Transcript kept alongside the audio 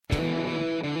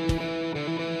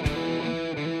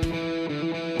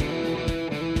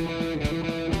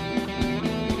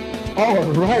All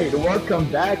right,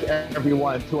 welcome back,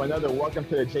 everyone, to another Welcome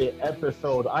to the J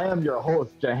episode. I am your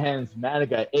host, Jahans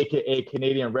Maniga, aka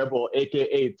Canadian Rebel,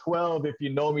 aka 12. If you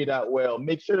know me that well,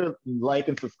 make sure to like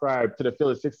and subscribe to the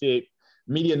Philly 68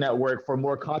 Media Network for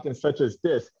more content such as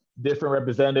this. Different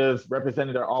representatives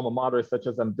representing their alma mater, such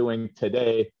as I'm doing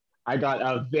today. I got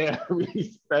a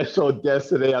very special guest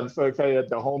today. I'm so excited that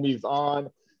the homie's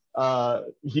on.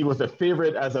 He was a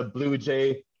favorite as a Blue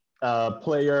Jay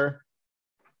player,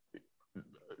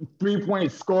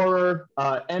 3-point scorer,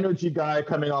 energy guy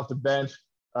coming off the bench.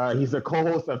 He's a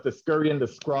co-host of the Scurry and the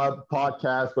Scrub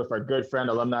podcast with our good friend,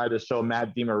 alumni of the show,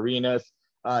 Matt DeMarinis.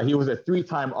 He was a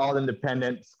 3-time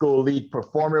All-Independent School League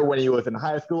performer when he was in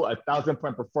high school, a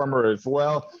 1,000-point performer as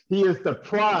well. He is the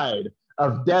pride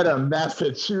of Dedham,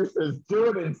 Massachusetts,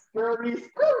 Jordan Scurry.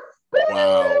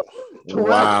 Wow.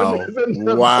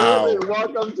 Wow.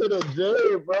 Welcome to the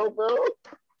J, bro.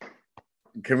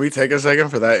 Can we take a second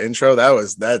for that intro?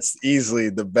 That's easily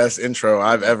the best intro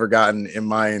I've ever gotten in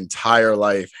my entire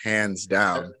life, hands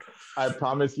down. I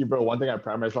promise you, bro. One thing I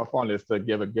pride myself on is to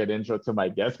give a good intro to my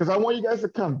guests because I want you guys to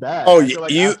come back. Oh, you're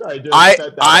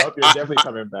definitely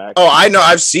coming back. Oh, I know.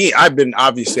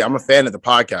 I'm a fan of the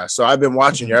podcast, so I've been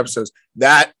watching your episodes.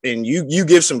 That and you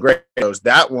give some great intros.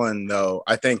 That one though,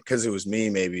 I think because it was me,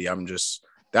 maybe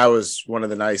that was one of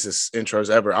the nicest intros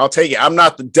ever. I'll take it. I'm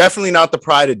definitely not the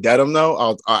pride of Dedham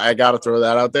though. I got to throw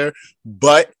that out there,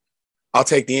 but I'll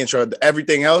take the intro.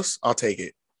 Everything else, I'll take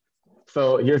it.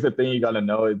 So here's the thing you got to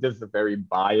know. This is a very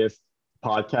biased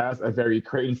podcast, a very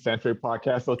Creighton-centric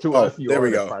podcast. So to us, you are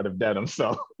the pride of Dedham.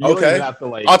 So you don't even have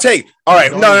to I'll take. All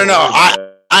right. No.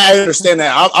 I understand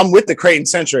that. I'm with the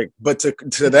Creighton-centric, but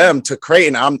to them, to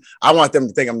Creighton, I want them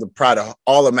to think I'm the pride of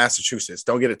all of Massachusetts.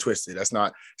 Don't get it twisted. It's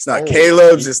not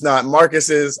Caleb's. It's not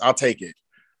Marcus's. I'll take it.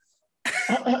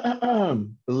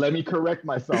 Let me correct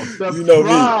myself. The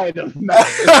pride of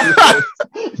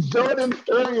Massachusetts. Jordan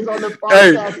Scurry is on the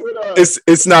podcast with us.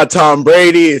 It's not Tom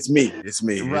Brady. It's me. Right. It's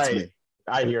me.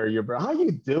 I hear you, bro. How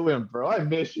you doing, bro? I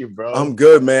miss you, bro. I'm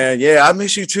good, man. Yeah, I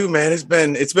miss you too, man. It's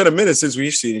been a minute since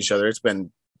we've seen each other. It's been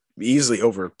easily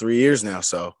over 3 years now.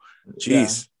 So,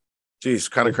 geez,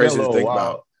 kind of crazy to think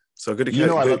about. So good to catch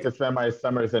you. I love to spend my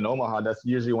summers in Omaha. That's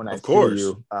usually when I see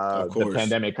you. The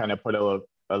pandemic kind of put a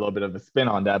little bit of a spin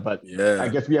on that, but yeah, I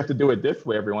guess we have to do it this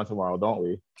way every once in a while, don't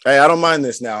we? Hey, I don't mind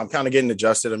this now. I'm kind of getting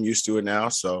adjusted. I'm used to it now,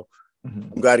 so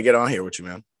I'm glad to get on here with you,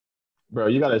 man. Bro,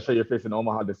 you got to show your face in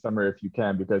Omaha this summer if you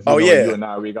can, because you and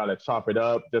I, we got to chop it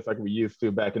up just like we used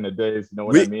to back in the days. You know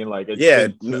what I mean? Like, it's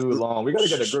been too long. We got to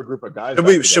get a good group of guys.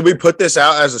 Should we put this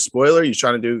out as a spoiler? You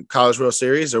trying to do College World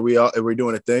Series? Are we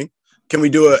doing a thing? Can we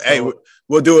do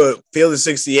we'll do a Field of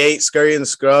 68, Scurry and the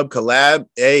Scrub collab,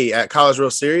 at College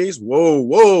World Series?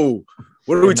 Whoa.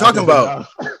 What are we talking about?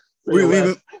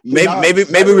 Maybe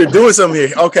we're doing something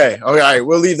here. Okay. All right.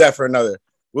 We'll leave that for another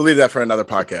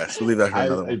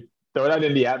podcast. Throw that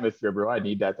in the atmosphere, bro. I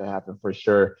need that to happen for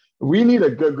sure. We need a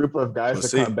good group of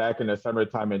guys to come back in the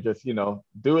summertime and just,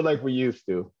 do it like we used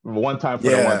to. One time for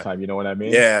the one time. You know what I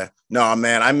mean? Yeah. No,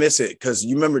 man, I miss it because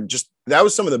you remember that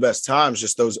was some of the best times.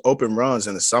 Just those open runs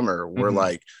in the summer were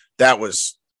like, that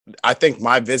was, I think,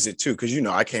 my visit too. Because,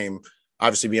 I came,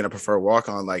 obviously being a preferred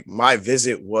walk-on, like my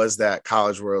visit was that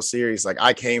College World Series. Like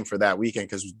I came for that weekend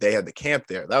because they had the camp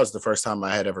there. That was the first time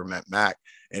I had ever met Mac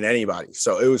and anybody.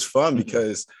 So it was fun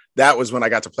because that was when I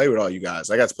got to play with all you guys.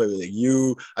 I got to play with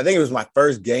you. I think it was my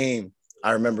first game.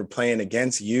 I remember playing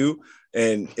against you,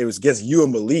 and it was against you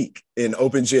and Malik in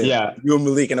open gym. Yeah. You and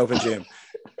Malik in open gym.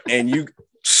 And you,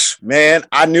 man,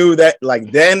 I knew that,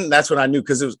 like, then that's when I knew,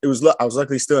 because I was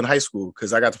luckily still in high school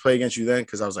because I got to play against you then,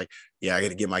 because I was like, yeah, I got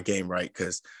to get my game right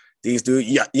because these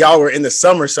dudes, y'all were in the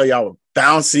summer, so y'all were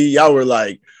bouncy. Y'all were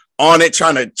like on it,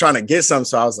 trying to get some.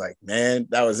 So I was like, man,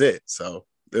 that was it. So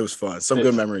it was fun. Some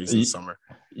good memories in the summer.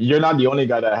 You're not the only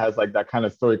guy that has like that kind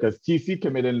of story, because TC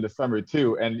committed in the summer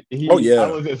too, and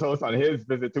I was his host on his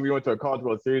visit too. We went to a College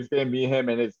World Series game, me, him,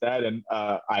 and his dad, and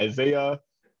Isaiah.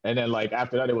 And then like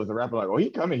after that, it was a rapper like, "Oh, he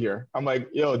coming here." I'm like,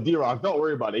 "Yo, D-Rock, don't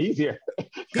worry about it. He's here."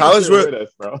 College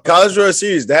World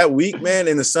Series that week, man.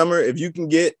 In the summer, if you can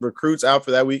get recruits out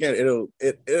for that weekend, it'll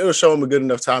show them a good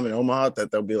enough time in Omaha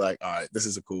that they'll be like, "All right, this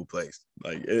is a cool place."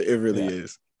 Like it really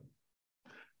is.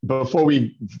 Before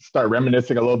we start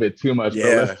reminiscing a little bit too much,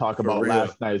 let's talk about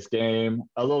last night's game.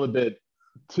 A little bit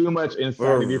too much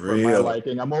insanity for my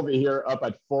liking. I'm over here up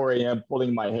at 4 a.m.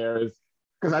 pulling my hairs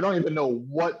because I don't even know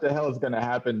what the hell is going to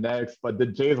happen next. But the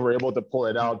Jays were able to pull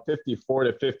it out,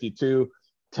 54-52.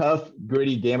 Tough,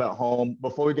 gritty game at home.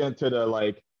 Before we get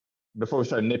into before we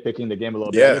start nitpicking the game a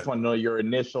little bit, I just want to know your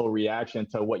initial reaction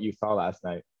to what you saw last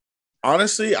night.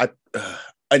 Honestly,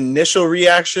 initial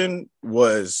reaction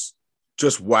was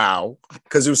just wow,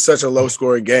 because it was such a low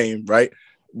scoring game, right?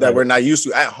 That we're not used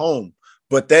to at home.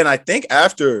 But then I think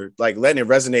after like letting it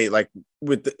resonate, like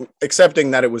with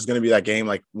accepting that it was going to be that game,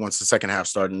 like once the second half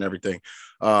started and everything,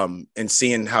 and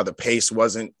seeing how the pace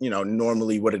wasn't,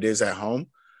 normally what it is at home.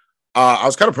 I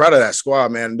was kind of proud of that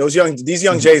squad, man. These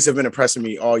young Jays have been impressing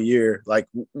me all year, like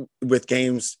with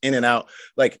games in and out.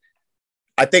 Like,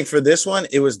 I think for this one,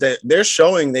 it was that they're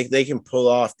showing they can pull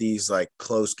off these like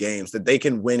close games, that they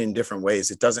can win in different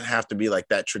ways. It doesn't have to be like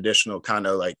that traditional kind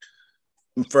of like,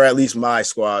 for at least my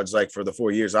squads, like for the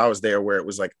 4 years I was there, where it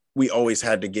was like we always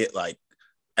had to get like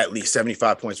at least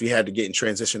 75 points. We had to get in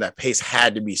transition. That pace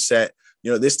had to be set.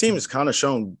 This team has kind of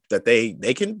shown that they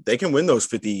can win those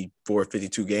 54,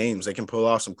 52 games. They can pull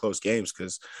off some close games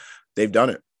because they've done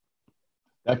it.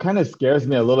 That kind of scares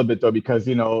me a little bit though, because,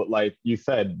 like you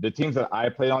said, the teams that I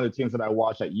played on, the teams that I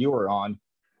watched that you were on,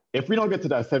 if we don't get to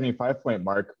that 75-point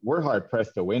mark, we're hard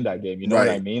pressed to win that game. You know what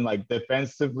I mean? Like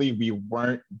defensively, we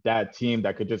weren't that team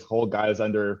that could just hold guys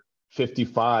under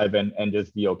 55 and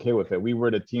just be okay with it. We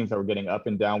were the teams that were getting up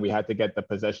and down. We had to get the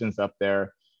possessions up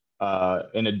there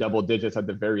in a double digits at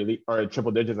the very least, or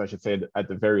triple digits, I should say, at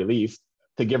the very least,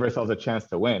 to give ourselves a chance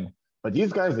to win. But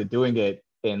these guys are doing it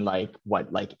in like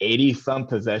 80 some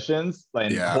possessions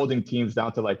and holding teams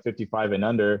down to like 55 and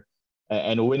under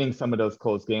and winning some of those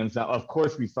close games. Now, of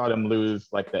course, we saw them lose,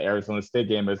 like the Arizona State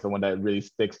game is the one that really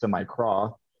sticks to my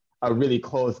craw. A really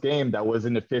close game that was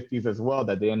in the 50s as well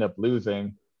that they end up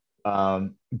losing.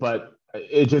 But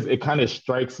it kind of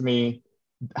strikes me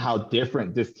how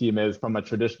different this team is from a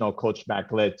traditional Coach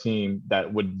Mack-led team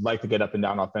that would like to get up and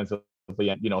down offensively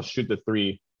and, shoot the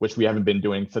three, which we haven't been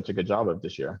doing such a good job of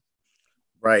this year.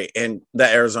 Right. And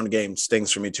that Arizona game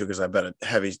stings for me too, because I bet a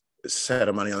heavy set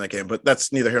of money on that game, but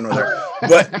that's neither here nor there.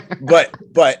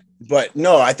 But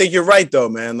no, I think you're right though,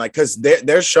 man. Like, cause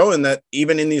they're showing that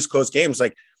even in these close games,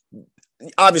 like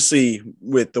obviously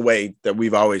with the way that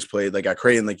we've always played, like at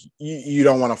Creighton, like you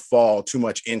don't want to fall too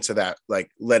much into that, like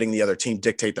letting the other team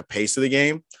dictate the pace of the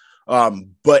game.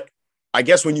 But I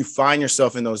guess when you find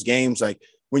yourself in those games, like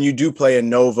when you do play a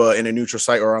Nova in a neutral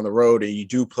site or on the road, and you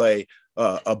do play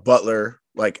a Butler,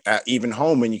 like at even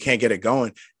home, and you can't get it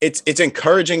going, it's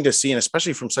encouraging to see, and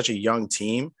especially from such a young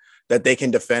team, that they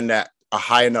can defend at a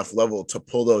high enough level to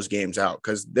pull those games out.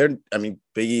 Because Big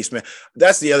East, man,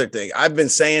 that's the other thing I've been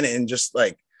saying, and just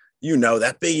like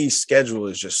that Big East schedule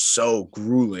is just so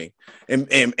grueling,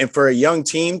 and for a young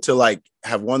team to like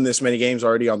have won this many games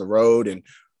already on the road and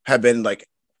have been like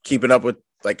keeping up with,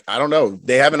 like, I don't know,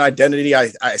 they have an identity.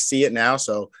 I see it now,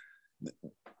 so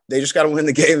they just got to win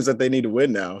the games that they need to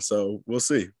win now. So we'll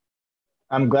see.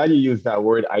 I'm glad you used that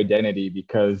word identity,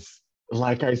 because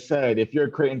like I said, if you're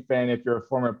a Creighton fan, if you're a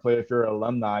former player, if you're an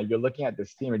alumni, you're looking at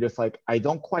this team and just like, I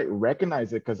don't quite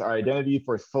recognize it, because our identity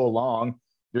for so long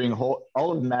during all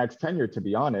of Mac's tenure, to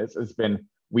be honest, has been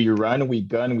we run, we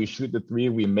gun, we shoot the three,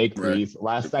 we make threes. Right.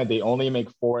 Last night, they only make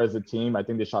 4 as a team. I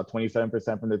think they shot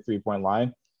 27% from the 3-point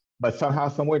line, but somehow,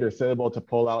 some way, they're still able to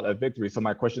pull out a victory. So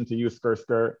my question to you,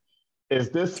 Skirt, is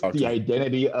this the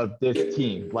identity of this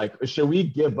team? Like, should we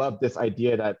give up this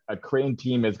idea that a Creighton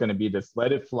team is going to be this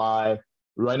let it fly,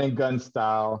 run and gun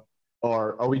style,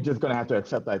 or are we just going to have to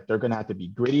accept that they're going to have to be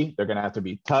gritty, they're going to have to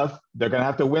be tough, they're going to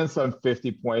have to win some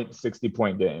 50-point,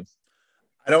 60-point games?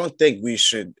 I don't think we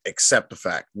should accept the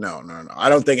fact. No. I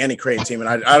don't think any Creighton team,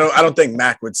 and I don't think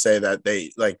Mac would say that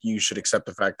they like you should accept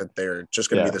the fact that they're just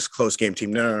going to be this close game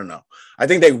team. No. I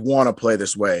think they want to play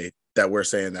this way that we're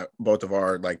saying that both of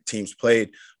our like teams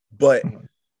played, but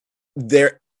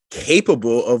they're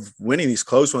capable of winning these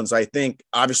close ones. I think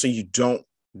obviously you don't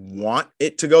want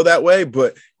it to go that way,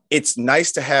 but it's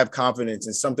nice to have confidence.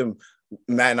 And something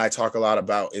Matt and I talk a lot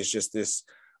about is just this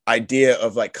idea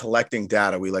of like collecting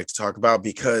data we like to talk about,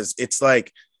 because it's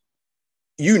like,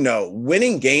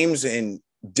 winning games in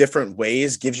different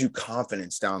ways gives you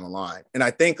confidence down the line. And I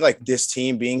think like this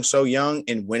team being so young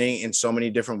and winning in so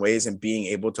many different ways and being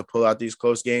able to pull out these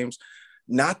close games,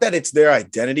 not that it's their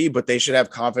identity, but they should have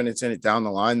confidence in it down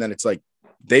the line, that it's like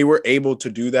they were able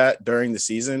to do that during the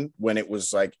season when it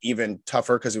was like even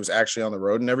tougher because it was actually on the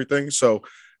road and everything. So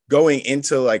going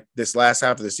into like this last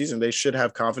half of the season, they should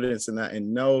have confidence in that.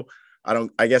 And no,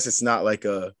 I guess it's not like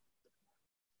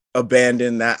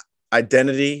abandon that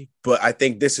identity, but I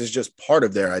think this is just part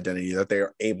of their identity that they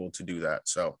are able to do that.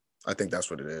 So I think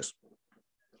that's what it is.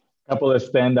 A couple of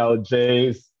standout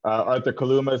Jays. Arthur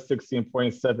Kaluma,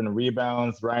 16.7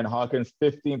 rebounds. Ryan Hawkins,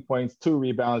 15 points, 2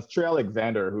 rebounds. Trey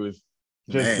Alexander, who's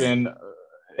just been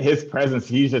his presence,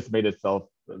 he's just made itself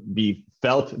be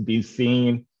felt, be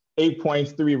seen. 8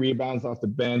 points, 3 rebounds off the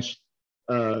bench.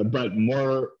 But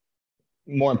more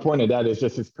important than that is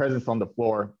just his presence on the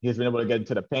floor. He's been able to get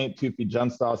into the paint, 2 feet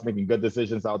jump stops, making good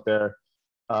decisions out there.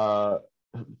 Uh,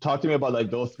 Talk to me about like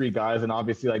those three guys, and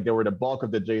obviously like they were the bulk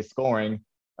of the J scoring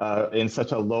in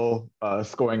such a low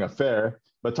scoring affair.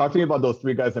 But talk to me about those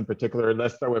three guys in particular.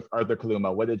 Let's start with Arthur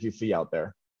Kaluma. What did you see out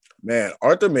there? Man,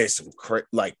 Arthur made some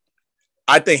like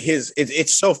I think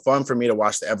it's so fun for me to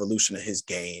watch the evolution of his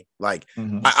game. Like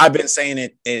I've been saying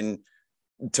it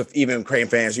to even Creighton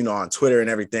fans, on Twitter and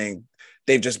everything.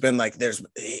 They've just been like,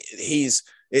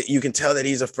 you can tell that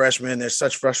he's a freshman. There's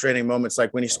such frustrating moments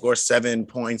like when he scores 7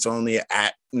 points only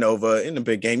at Nova in the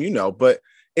big game, but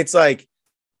it's like,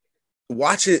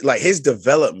 watch it, like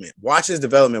watch his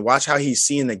development, watch how he's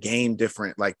seeing the game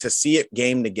different. Like to see it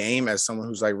game to game as someone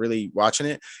who's like really watching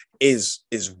it is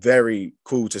very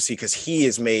cool to see, because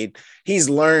he's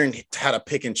learned how to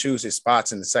pick and choose his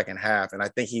spots in the second half. And I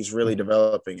think he's really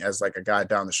developing as like a guy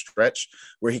down the stretch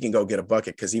where he can go get a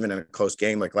bucket. Cause even in a close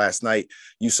game like last night,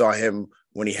 you saw him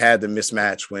when he had the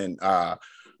mismatch when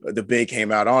the big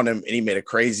came out on him and he made a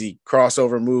crazy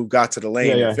crossover move, got to the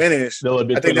lane and finished. I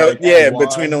think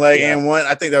between the leg and one.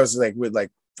 I think that was like with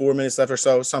like 4 minutes left or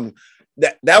so.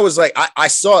 That was like I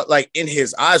saw it like in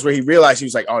his eyes where he realized he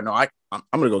was like, oh no, I'm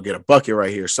gonna go get a bucket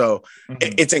right here. So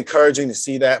it's encouraging to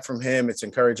see that from him. It's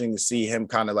encouraging to see him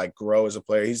kind of like grow as a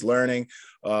player. He's learning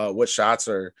what shots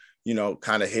are,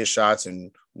 kind of his shots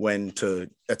and when to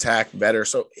attack better.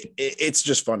 So it's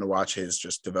just fun to watch his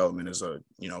just development as a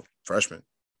freshman.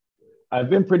 I've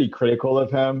been pretty critical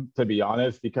of him, to be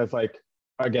honest, because like,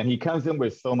 again, he comes in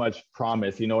with so much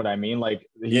promise. You know what I mean? Like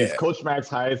he's Coach Mac's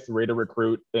highest rated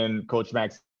recruit in Coach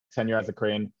Mac's tenure as a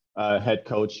Creighton head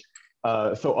coach.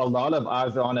 So a lot of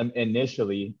eyes are on him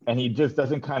initially, and he just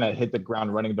doesn't kind of hit the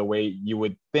ground running the way you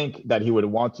would think that he would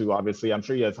want to. Obviously, I'm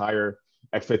sure he has higher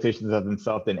expectations of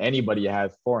himself than anybody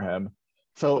has for him.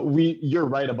 So you're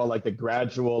right about like the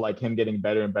gradual, like him getting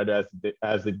better and better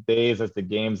as the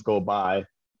games go by.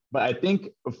 But I think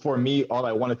for me, all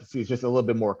I wanted to see is just a little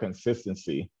bit more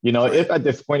consistency. If at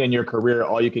this point in your career,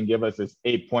 all you can give us is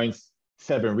 8 points,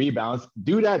 7 rebounds,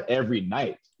 do that every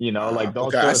night. Like don't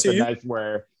show us the nights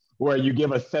where you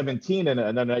give us 17 and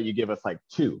another night you give us like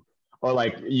 2, or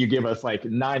like you give us like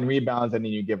 9 rebounds and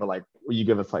then you give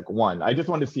us like 1. I just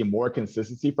want to see more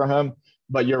consistency from him.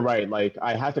 But you're right. Like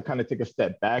I have to kind of take a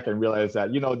step back and realize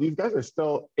that, these guys are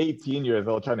still 18 years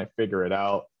old trying to figure it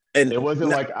out. And it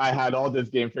wasn't like I had all this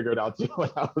game figured out too when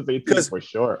I was 18 for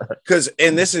sure.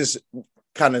 And this is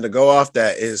kind of to go off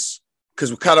that is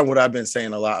because kind of what I've been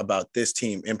saying a lot about this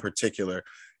team in particular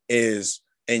is,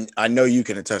 and I know you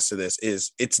can attest to this,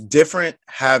 is it's different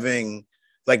having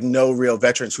like no real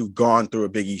veterans who've gone through a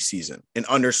Big East season and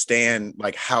understand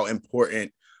like how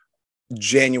important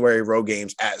January road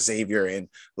games at Xavier and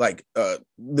like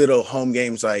little home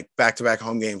games, like back-to-back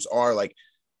home games are. Like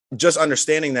just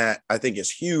understanding that I think is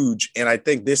huge. And I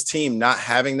think this team not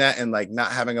having that and like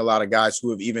not having a lot of guys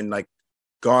who have even like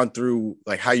gone through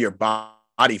like how your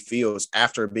body feels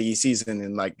after a Big East season,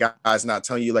 and like guys not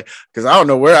telling you like, because I don't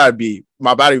know where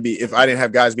my body would be if I didn't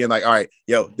have guys being like, all right,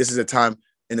 yo, this is a time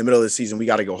in the middle of the season, we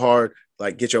got to go hard,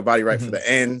 like get your body right for the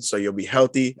end so you'll be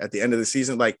healthy at the end of the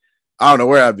season. Like, I don't know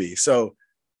where I'd be. So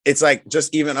it's like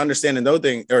just even understanding those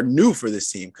things are new for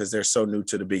this team because they're so new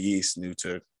to the Big East, new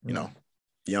to,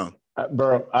 young.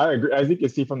 Bro, I agree. As you can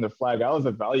see from the flag, I was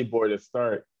a Valley boy to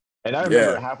start. And I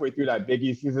remember halfway through that Big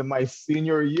East season, my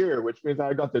senior year, which means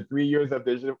I got to 3 years of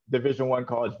Division I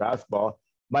college basketball,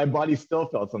 my body still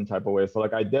felt some type of way. So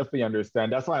like, I definitely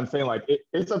understand. That's why I'm saying like,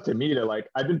 it's up to me to like,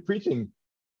 I've been preaching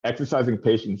exercising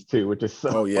patience too, which is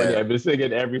so funny. I've been saying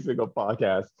it every single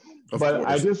podcast. But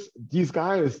these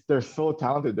guys, they're so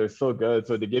talented. They're so good.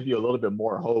 So to give you a little bit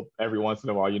more hope every once in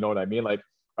a while, you know what I mean? Like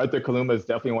Arthur Kaluma is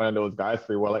definitely one of those guys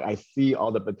for you where like, I see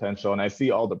all the potential and I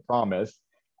see all the promise.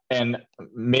 And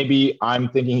maybe I'm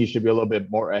thinking he should be a little bit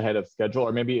more ahead of schedule,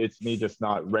 or maybe it's me just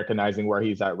not recognizing where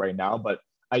he's at right now. But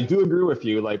I do agree with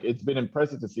you. Like, it's been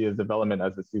impressive to see his development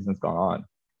as the season's gone on.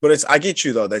 But I get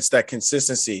you though. That's that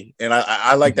consistency. And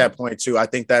I like that point too. I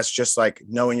think that's just like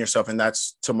knowing yourself. And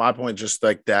that's, to my point, just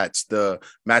like that's the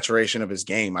maturation of his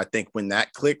game. I think when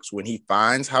that clicks, when he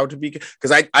finds how to be,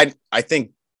 because I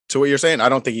think to what you're saying, I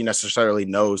don't think he necessarily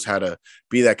knows how to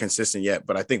be that consistent yet.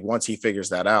 But I think once he figures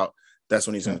that out, that's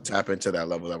when he's going to tap into that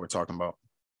level that we're talking about.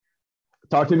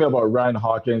 Talk to me about Ryan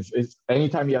Hawkins.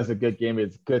 Anytime he has a good game,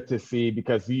 it's good to see,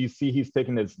 because you see he's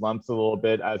taking his lumps a little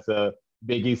bit as a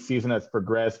Big East season has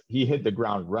progressed. He hit the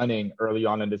ground running early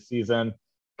on in the season,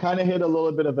 kind of hit a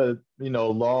little bit of a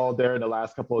lull there in the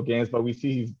last couple of games, but we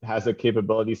see he has the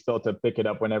capability still to pick it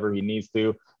up whenever he needs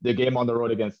to. The game on the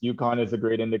road against UConn is a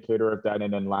great indicator of that.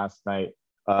 And then last night,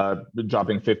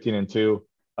 dropping 15-2.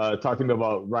 Talk to me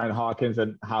about Ryan Hawkins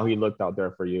and how he looked out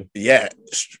there for you. Yeah.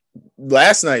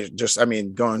 Last night,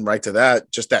 going right to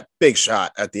that, just that big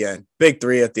shot at the end, big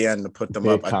three at the end to put them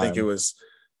up. I think it was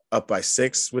up by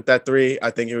 6 with that three.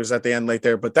 I think it was at the end late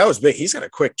there, but that was big. He's got a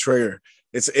quick trigger.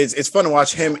 It's fun to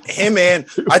watch him and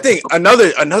I think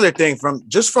another thing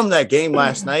from that game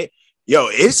last night,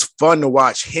 it's fun to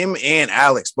watch him and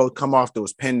Alex both come off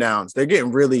those pin downs. They're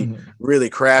getting really, really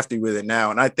crafty with it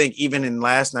now. And I think even in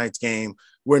last night's game,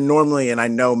 where normally, and I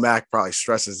know Mac probably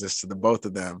stresses this to the both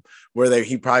of them, where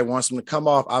he probably wants them to come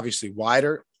off obviously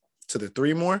wider to the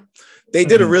three more. They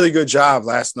did a really good job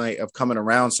last night of coming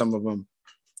around some of them,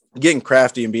 getting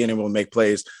crafty and being able to make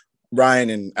plays. Ryan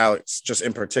and Alex just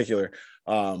in particular.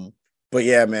 But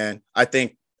yeah, man, I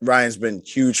think Ryan's been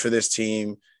huge for this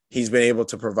team. He's been able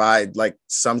to provide like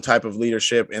some type of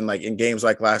leadership and like in games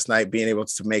like last night, being able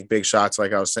to make big shots,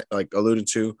 like I was like alluded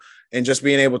to, and just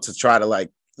being able to try to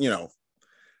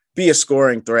be a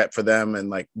scoring threat for them and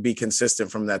like be consistent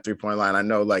from that 3-point line. I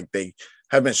know like they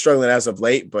have been struggling as of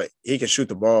late, but he can shoot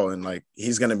the ball and like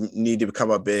he's going to need to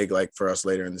come up big like for us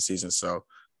later in the season. So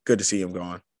good to see him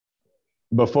going.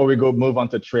 Before we move on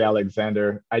to Trey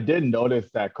Alexander, I did notice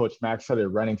that Coach Mack started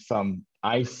running some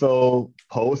ISO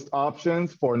post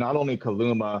options for not only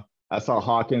Kaluma. I saw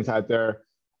Hawkins had there.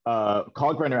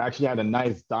 Kalkbrenner actually had a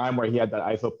nice dime where he had that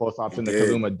ISO post option, the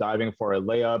Kaluma diving for a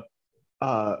layup.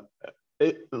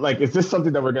 Is this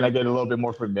something that we're going to get a little bit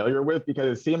more familiar with?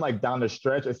 Because it seemed like down the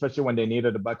stretch, especially when they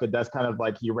needed a bucket, that's kind of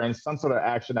like he ran some sort of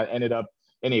action that ended up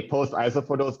in a post ISO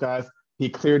for those guys. He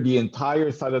cleared the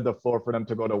entire side of the floor for them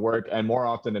to go to work. And more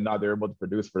often than not, they're able to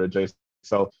produce for the Jays.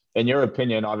 So in your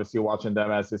opinion, obviously watching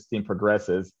them as this team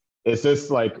progresses, is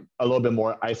this like a little bit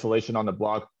more isolation on the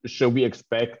block? Should we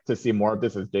expect to see more of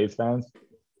this as Jays fans?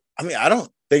 I mean, I don't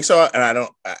think so. And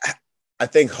I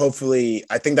think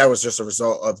that was just a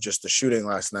result of just the shooting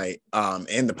last night,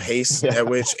 and the pace at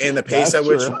which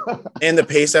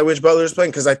Butler is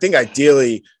playing. Cause I think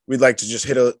ideally we'd like to just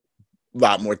hit a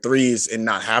lot more threes and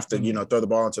not have to, throw the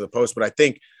ball into the post. But I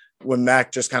think when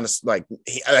Mac just kind of I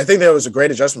think that was a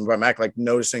great adjustment by Mac, like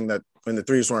noticing that when the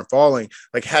threes weren't falling,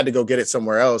 like had to go get it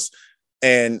somewhere else.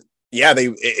 And yeah,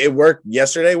 it worked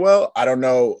yesterday. Well, I don't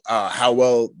know how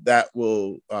well that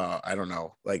will,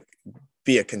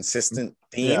 be a consistent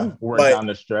theme. Work down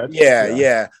the stretch.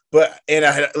 Yeah. But, and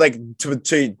I like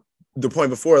to the point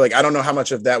before, like, I don't know how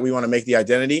much of that we want to make the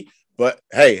identity, but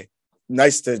hey,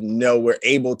 nice to know we're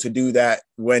able to do that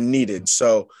when needed.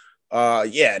 So,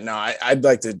 I'd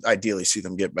like to ideally see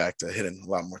them get back to hitting a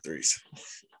lot more threes.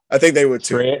 I think they would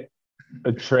too.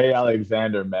 Trey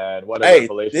Alexander, man, what a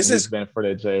revelation he's been for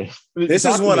the Jays. This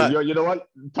is one. You know what?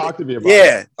 Talk to me about.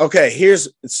 Yeah. Okay.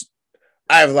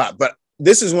 I have a lot, but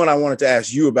this is one I wanted to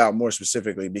ask you about more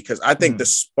specifically, because I think the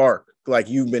spark, like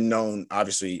you've been known,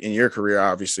 obviously in your career,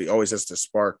 obviously always has to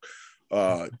spark.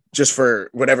 Just for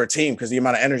whatever team, because the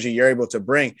amount of energy you're able to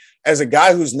bring as a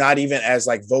guy who's not even as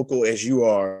like vocal as you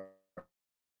are,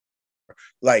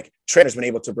 like Trey's been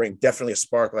able to bring definitely a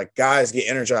spark. Like guys get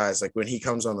energized. Like when he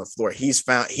comes on the floor, he's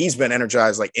been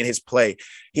energized, like in his play.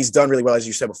 He's done really well, as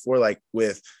you said before, like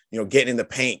with, getting in the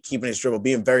paint, keeping his dribble,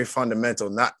 being very fundamental,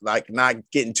 not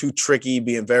getting too tricky,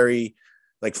 being very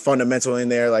like fundamental in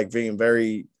there, like being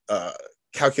very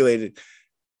calculated.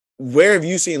 Where have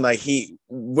you seen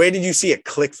where did you see it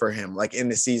click for him, like in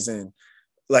the season?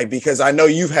 Like, because I know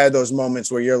you've had those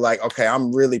moments where you're like, okay,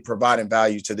 I'm really providing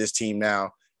value to this team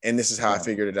now, and this is how I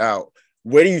figured it out.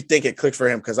 Where do you think it clicked for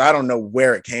him? Because I don't know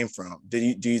where it came from. Do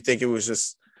you think it was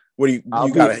just, you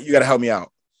gotta help me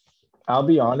out? I'll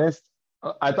be honest.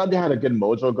 I thought they had a good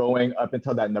mojo going up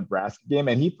until that Nebraska game,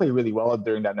 and he played really well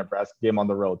during that Nebraska game on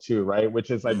the road too, right? Which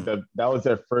is like that was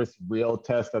their first real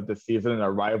test of the season,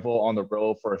 a rival on the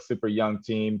road for a super young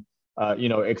team.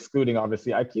 Excluding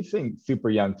obviously, I keep saying super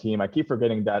young team. I keep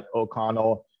forgetting that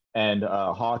O'Connell and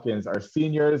Hawkins are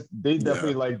seniors. They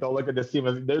definitely don't look at this team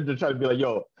as they're just trying to be like,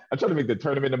 yo, I'm trying to make the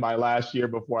tournament in my last year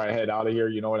before I head out of here.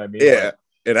 You know what I mean? Yeah.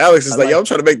 And Alex is yo, I'm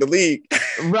trying to make the league.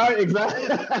 Right,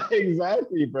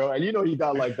 exactly, bro. And he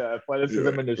got like the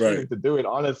athleticism and the shooting to do it.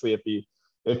 Honestly,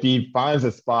 if he finds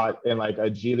a spot in like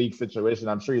a G League situation,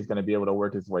 I'm sure he's going to be able to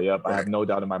work his way up. Right. I have no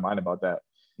doubt in my mind about that.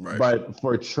 Right. But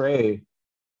for Trey,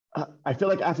 I feel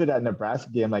like after that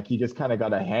Nebraska game, like he just kind of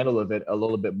got a handle of it a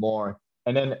little bit more.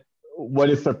 And then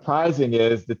what is surprising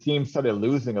is the team started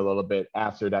losing a little bit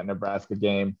after that Nebraska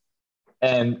game.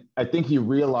 And I think he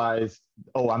realized,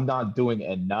 I'm not doing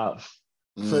enough.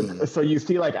 So you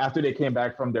see, like after they came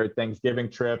back from their Thanksgiving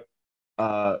trip,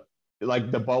 uh,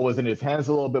 like the ball was in his hands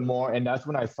a little bit more, and that's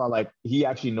when I saw like he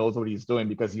actually knows what he's doing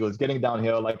because he was getting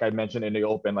downhill, like I mentioned in the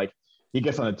open. Like he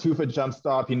gets on a 2 foot jump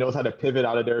stop, he knows how to pivot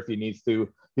out of there if he needs to.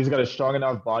 He's got a strong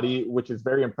enough body, which is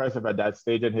very impressive at that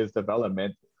stage in his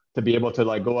development to be able to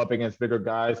like go up against bigger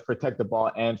guys, protect the ball,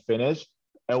 and finish.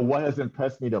 And what has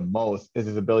impressed me the most is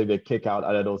his ability to kick out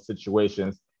of those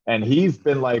situations. And he's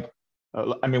been like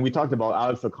I mean, we talked about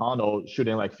Alex O'Connell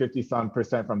shooting like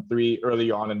 50% from three early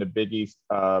on in the Big East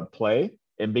play,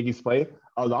 in Big East play.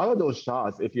 A lot of those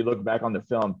shots, if you look back on the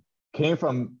film, came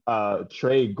from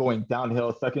Trey going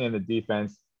downhill, sucking in the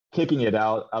defense, kicking it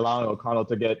out, allowing O'Connell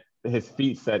to get his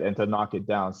feet set and to knock it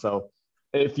down. So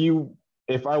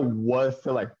if I was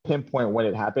to like pinpoint when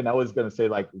it happened, I was gonna say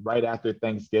like right after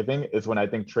Thanksgiving is when I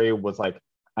think Trey was like,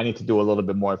 I need to do a little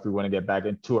bit more if we want to get back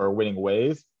into our winning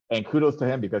ways. And kudos to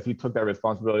him because he took that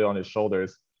responsibility on his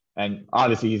shoulders. And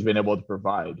obviously he's been able to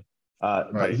provide.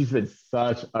 But he's been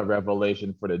such a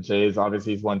revelation for the Jays.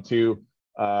 Obviously he's won 2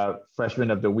 Freshman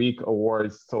of the Week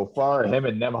awards so far. Him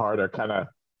and Nembhard are kind of,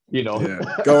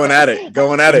 going at it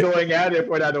going at it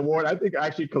for that award. I think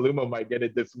actually Kaluma might get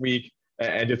it this week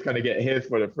and just kind of get his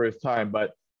for the first time.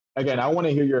 But again, I want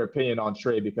to hear your opinion on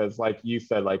Trey because like you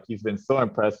said, like he's been so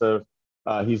impressive.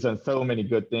 He's done so many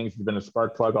good things. He's been a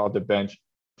spark plug off the bench.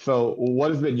 So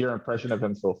what has been your impression of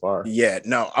him so far? Yeah,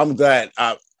 no, I'm glad.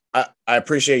 I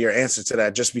appreciate your answer to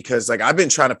that just because like I've been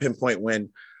trying to pinpoint when,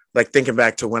 like thinking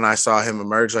back to when I saw him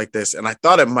emerge like this. And I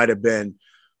thought it might have been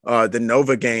the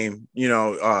Nova game,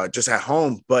 just at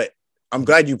home. But I'm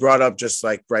glad you brought up just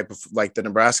like right before like the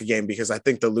Nebraska game, because I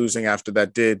think the losing after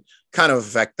that did kind of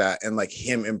affect that and like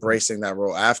him embracing that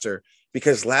role after.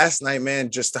 Because last night,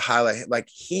 man, just to highlight, like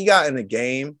he got in the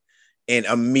game and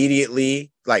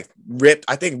immediately like ripped.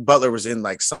 I think Butler was in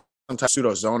like some type of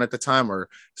pseudo zone at the time or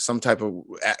some type of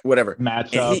whatever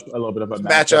matchup, a little bit of a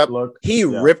matchup look. He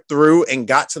ripped through and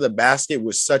got to the basket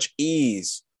with such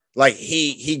ease. Like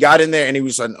he got in there and he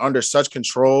was under such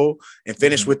control and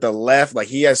finished with the left. Like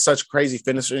he has such crazy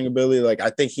finishing ability. Like I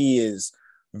think he is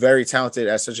very talented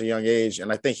at such a young age.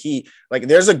 And I think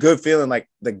there's a good feeling like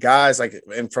the guys like,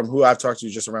 and from who I've talked to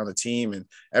just around the team and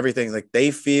everything, like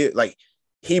they feel like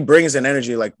he brings an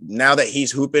energy, like now that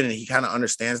he's hooping and he kind of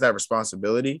understands that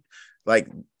responsibility, like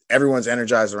everyone's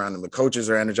energized around him. The coaches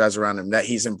are energized around him, that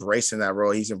he's embracing that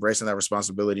role. He's embracing that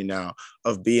responsibility now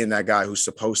of being that guy who's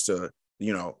supposed to,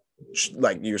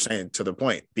 like you're saying, to the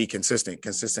point, be consistent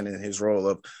in his role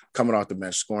of coming off the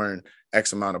bench, scoring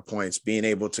X amount of points, being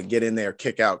able to get in there,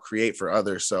 kick out, create for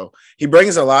others. So he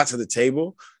brings a lot to the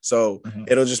table. So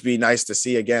it'll just be nice to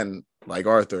see again, like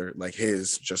Arthur, like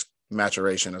his just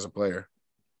maturation as a player.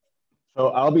 So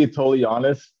I'll be totally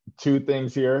honest, 2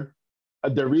 things here.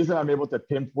 The reason I'm able to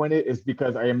pinpoint it is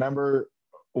because I remember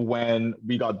when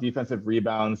we got defensive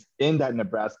rebounds in that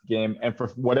Nebraska game, and for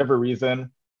whatever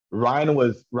reason, Ryan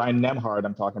Nembhard,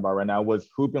 I'm talking about right now, was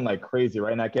hooping like crazy,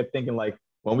 right? And I kept thinking like,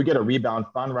 when we get a rebound,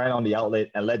 find Ryan on the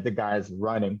outlet and let the guys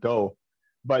run and go.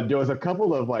 But there was a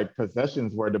couple of like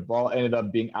possessions where the ball ended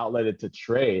up being outletted to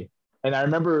Trey. And I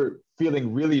remember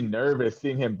feeling really nervous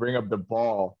seeing him bring up the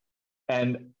ball.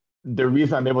 And the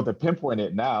reason I'm able to pinpoint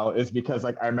it now is because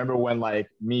like I remember when like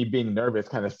me being nervous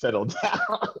kind of settled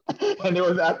down. And it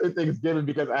was after Thanksgiving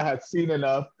because I had seen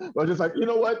enough. I was just like, you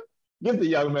know what? Give the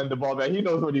young man the ball back. He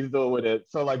knows what he's doing with it.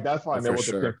 So like that's why I'm able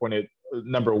to pinpoint it,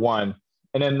 number 1.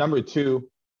 And then number 2,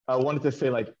 I wanted to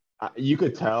say like you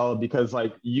could tell because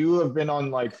like you have been on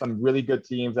like some really good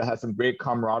teams that had some great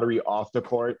camaraderie off the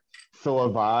court. So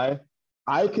have I.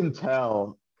 I can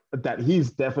tell that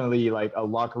he's definitely like a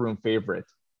locker room favorite.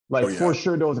 Like, for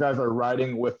sure, those guys are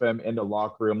riding with him in the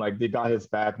locker room. Like, they got his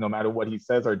back no matter what he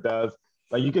says or does.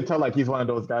 Like, you could tell, like, he's one of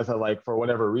those guys that, like, for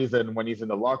whatever reason, when he's in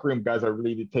the locker room, guys are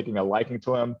really taking a liking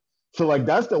to him. So, like,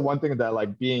 that's the one thing that,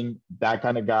 like, being that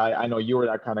kind of guy, I know you were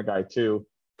that kind of guy, too,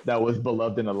 that was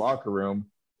beloved in the locker room.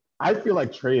 I feel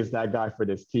like Trey is that guy for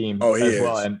this team as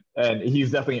well. And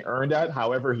he's definitely earned that.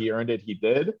 However he earned it, he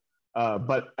did.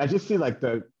 But I just see, like,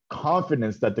 the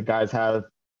confidence that the guys have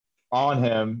on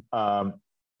him,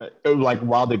 like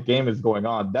while the game is going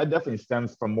on, that definitely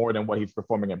stems from more than what he's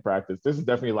performing in practice. This is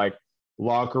definitely like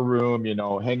locker room,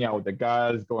 hanging out with the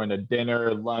guys, going to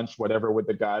dinner, lunch, whatever with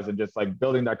the guys, and just like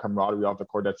building that camaraderie off the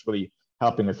court that's really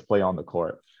helping us play on the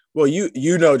court. Well,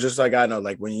 just like I know,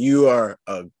 like when you are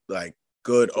a like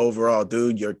good overall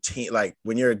dude, your team, like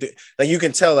when you're like you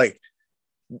can tell like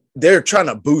they're trying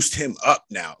to boost him up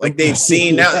now. Like they've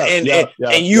seen now, and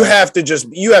you have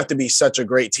to be such a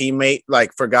great teammate,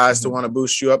 like for guys to want to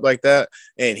boost you up like that.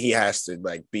 And he has to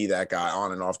like be that guy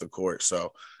on and off the court.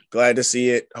 So glad to see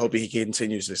it. Hope he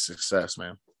continues his success,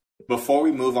 man. Before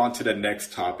we move on to the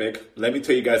next topic, let me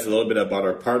tell you guys a little bit about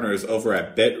our partners over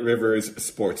at BetRivers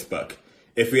Sportsbook.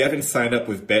 If you haven't signed up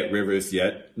with BetRivers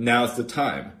yet, now's the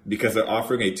time because they're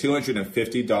offering a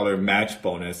 $250 match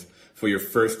bonus for your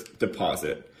first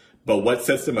deposit. But what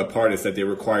sets them apart is that they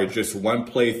require just one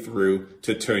playthrough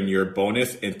to turn your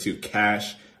bonus into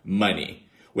cash money.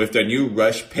 With their new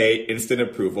Rush Pay instant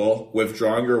approval,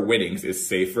 withdrawing your winnings is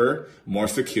safer, more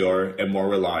secure, and more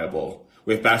reliable.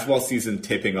 With basketball season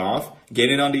tipping off, get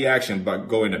in on the action by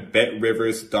going to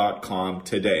BetRivers.com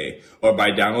today or by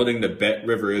downloading the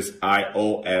BetRivers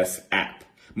iOS app.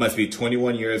 Must be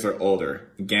 21 years or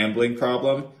older. Gambling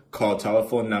problem? Call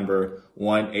telephone number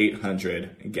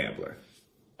 1-800-GAMBLER.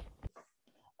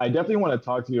 I definitely want to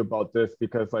talk to you about this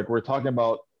because like we're talking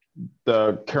about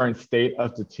the current state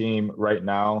of the team right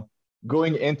now.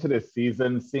 Going into the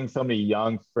season, seeing so many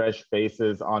young, fresh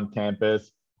faces on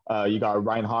campus. You got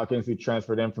Ryan Hawkins, who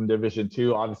transferred in from Division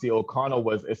II. Obviously, O'Connell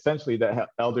was essentially the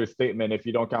elder statesman, if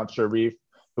you don't count Sharif,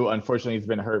 who unfortunately has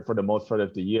been hurt for the most part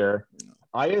of the year.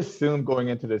 I assume going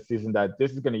into the season that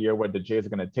this is going to be a year where the Jays are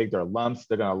going to take their lumps.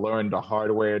 They're going to learn the hard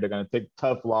way. They're going to take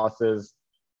tough losses.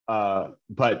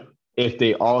 But if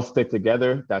they all stick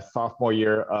together, that sophomore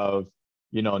year of,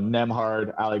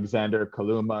 Nembhard, Alexander,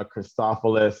 Kaluma,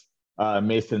 Christophilus,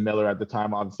 Mason Miller at the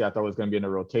time, obviously I thought was going to be in a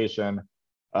rotation.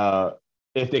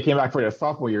 If they came back for their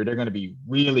sophomore year, they're going to be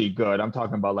really good. I'm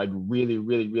talking about like really,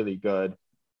 really, really good.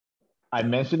 I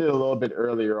mentioned it a little bit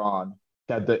earlier on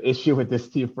that the issue with this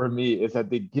team for me is that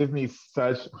they give me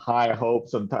such high hope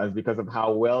sometimes because of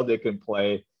how well they can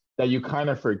play that you kind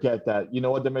of forget that,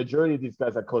 the majority of these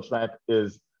guys that Coach Mack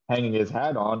is hanging his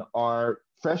hat on are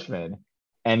freshmen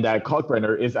and that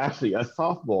Kalkbrenner is actually a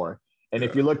sophomore. And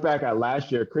if you look back at last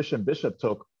year, Christian Bishop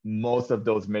took most of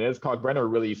those minutes.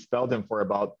 Kalkbrenner really spelled him for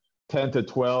about 10 to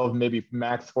 12, maybe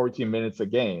max 14 minutes a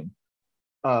game.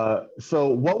 So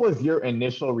what was your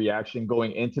initial reaction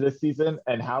going into the season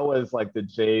and how has like the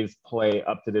Jays play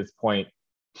up to this point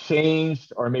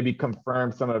changed or maybe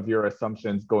confirmed some of your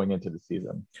assumptions going into the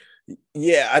season?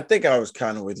 Yeah, I think I was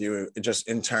kind of with you just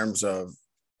in terms of,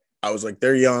 I was like,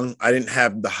 they're young. I didn't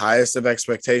have the highest of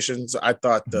expectations. I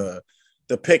thought the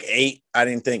pick 8, I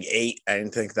didn't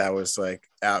think that was like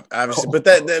out, obviously, but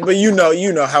but you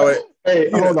know how it.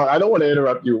 Hey, hold on. I don't want to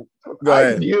interrupt you. Go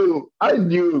ahead. I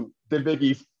knew the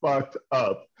Biggies fucked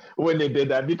up when they did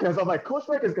that because I'm like, Coach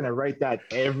Mack is going to write that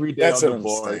every day on the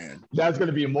board. That's going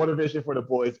to be motivation for the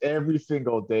boys every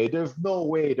single day. There's no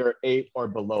way they're 8 or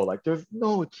below. Like, there's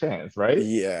no chance, right?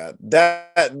 Yeah,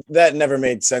 that never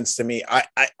made sense to me.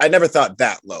 I never thought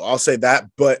that low. I'll say that,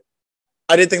 but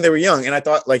I didn't think they were young. And I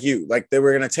thought, like they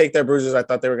were going to take their bruises. I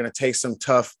thought they were going to take some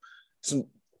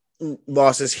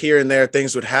losses here and there,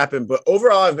 things would happen. But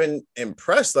overall, I've been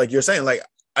impressed. Like you're saying, like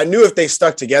I knew if they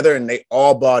stuck together and they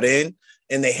all bought in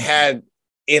and they had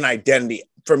an identity.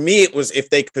 For me, it was if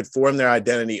they could form their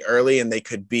identity early and they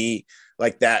could be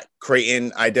like that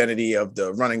Creighton identity of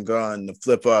the run and gun, the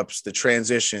flip ups, the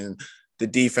transition, the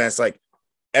defense, like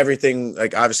everything,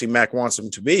 like obviously Mac wants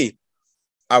them to be.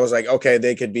 I was like, okay,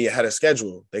 they could be ahead of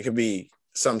schedule. They could be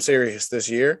something serious this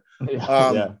year.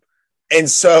 Yeah. And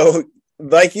so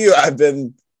like you, I've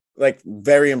been like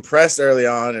very impressed early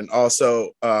on and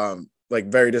also like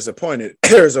very disappointed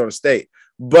at Arizona State.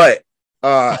 But,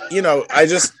 I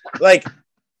just like,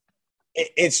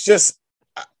 it's just,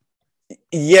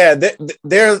 yeah,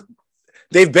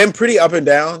 they've been pretty up and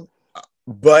down,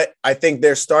 but I think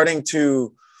they're starting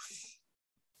to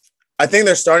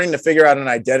figure out an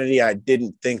identity I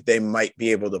didn't think they might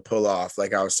be able to pull off.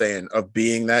 Like I was saying, of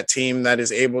being that team that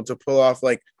is able to pull off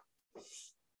like,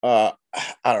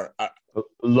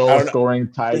 low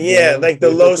scoring tie. Yeah, like the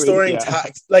low scoring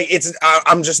tie. Like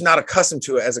I'm just not accustomed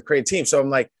to it as a great team. So I'm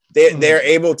like, they're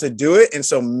able to do it. And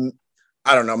so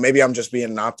I don't know, maybe I'm just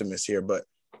being an optimist here, but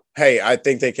hey, I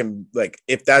think they can, like,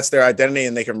 if that's their identity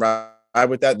and they can ride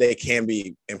with that, they can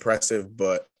be impressive.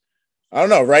 But I don't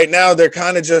know. Right now, they're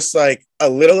kind of just like a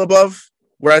little above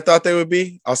where I thought they would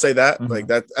be. I'll say that. Mm-hmm. Like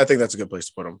that. I think that's a good place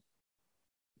to put them.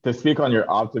 To speak on your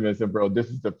optimism, bro, this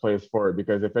is the place for it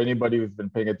because if anybody who's been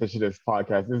paying attention to this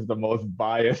podcast, this is the most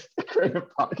biased creative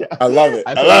podcast. I love it.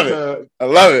 I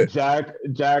love it.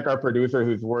 Jack, our producer,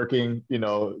 who's working,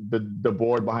 the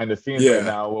board behind the scenes right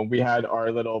now. When we had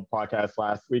our little podcast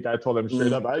last week, I told him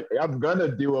straight up, I'm gonna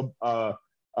do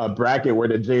a bracket where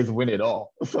the Jays win it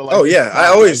all. So like, I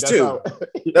always do.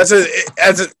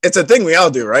 It's a thing we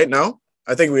all do, right? No.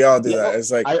 I think we all do that.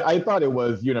 It's like I thought it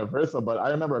was universal, but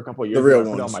I remember a couple of years ago I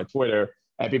put on my Twitter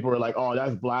And people were like, "Oh,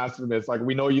 that's blasphemous! Like,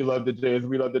 we know you love the Jays,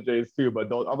 we love the Jays too, but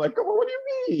don't." I'm like, "Come on, what do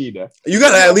you mean? You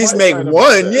gotta at least make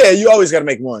one. Yeah, you always gotta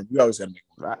make one. You always gotta make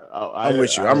one. I'm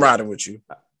with you. I'm riding with you.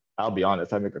 I'll be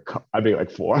honest. I make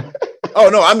like 4. Oh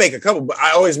no, I make a couple, but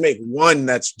I always make one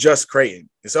that's just Creighton.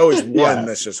 It's always one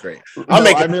that's just Creighton. I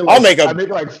make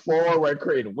like 4 where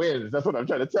Creighton wins. That's what I'm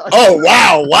trying to tell you.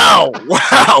 Oh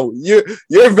wow! You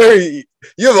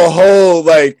have a whole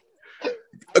like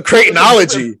a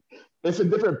Creightonology. It's a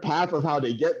different path of how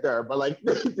they get there, but like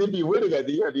they'd be winning at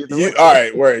the end. All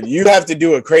right, word. You have to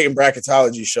do a Creighton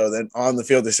bracketology show then on the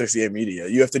Field of 68 Media.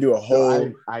 You have to do a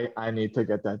whole. I need to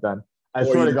get that done. I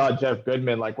swear to God, Jeff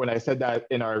Goodman, like when I said that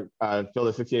in our Field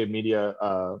of 68 Media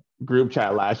group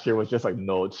chat last year, was just like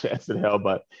no chance in hell.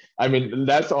 But I mean,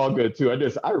 that's all good too.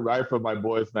 I ride for my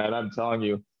boys, man. I'm telling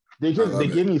you, they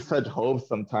give me such hope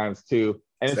sometimes too.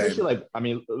 And especially like, I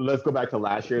mean, let's go back to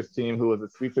last year's team, who was a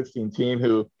Sweet 16 team.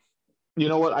 Who, you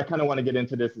know what? I kind of want to get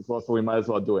into this as well, so we might as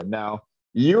well do it now.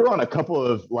 You were on a couple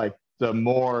of like the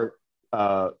more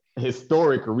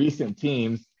historic recent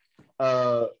teams.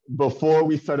 Before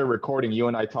we started recording, you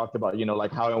and I talked about, you know,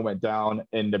 like how it went down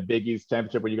in the Big East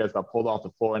Championship when you guys got pulled off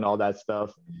the floor and all that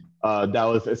stuff. That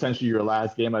was essentially your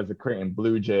last game as a Creighton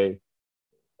Blue Jay.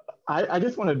 I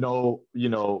just want to know, you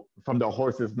know, from the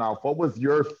horse's mouth, what was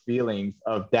your feelings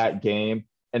of that game?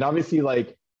 And obviously,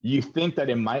 like, you think that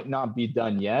it might not be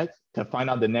done yet, to find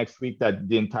out the next week that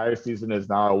the entire season is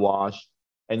now a wash.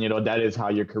 And, you know, that is how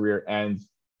your career ends.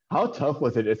 How tough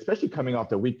was it, especially coming off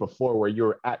the week before where you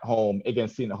were at home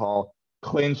against Seton Hall,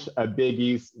 clinch a Big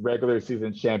East regular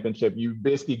season championship? You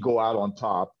basically go out on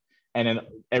top, and then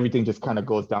everything just kind of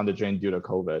goes down the drain due to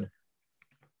COVID.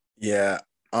 Yeah,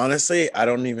 honestly, I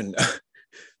don't even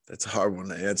 – that's a hard one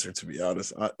to answer, to be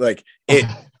honest.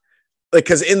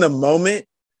 Because in the moment,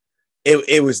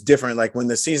 it was different. Like when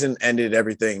the season ended,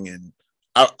 everything, and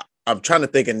I'm trying to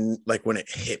think and like when it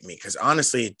hit me, because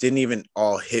honestly, it didn't even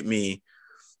all hit me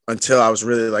until I was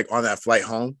really like on that flight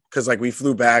home. Cause like we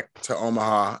flew back to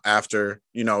Omaha after,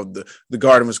 you know, the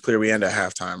garden was clear. We ended at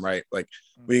halftime, right? Like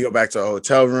we go back to a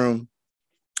hotel room.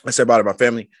 I said bye to my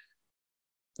family.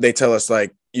 They tell us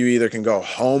like, you either can go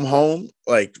home,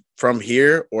 like from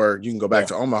here, or you can go back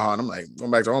to Omaha. And I'm like,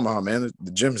 going back to Omaha, man,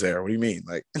 the gym's there. What do you mean?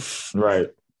 Like, right.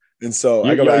 And so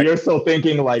you're still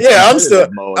thinking like, I'm still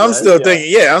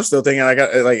thinking I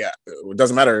got like, it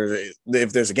doesn't matter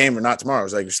if there's a game or not tomorrow.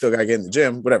 It's like, you still got to get in the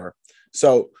gym, whatever.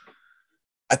 So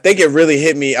I think it really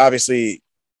hit me, obviously,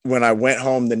 when I went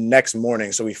home the next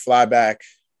morning. So we fly back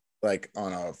like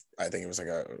on I think it was like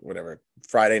a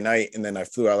Friday night. And then I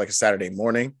flew out like a Saturday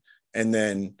morning. And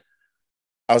then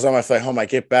I was on my flight home. I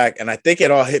get back and I think it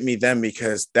all hit me then,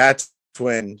 because that's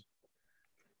when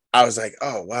I was like,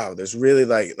 oh, wow, there's really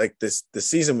like this, the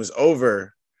season was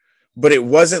over, but it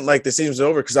wasn't like the season was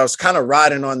over because I was kind of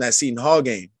riding on that Seton Hall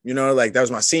game, you know, like that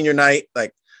was my senior night,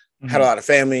 like had a lot of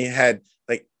family, had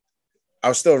like, I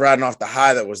was still riding off the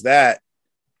high that was that,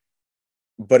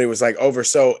 but it was like over.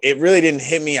 So it really didn't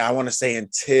hit me, I want to say,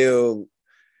 until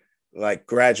like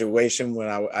graduation when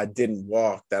I didn't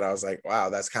walk, that I was like, wow,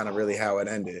 that's kind of really how it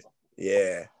ended.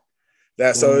 Yeah.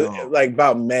 Like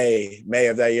about May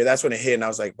of that year, that's when it hit, and I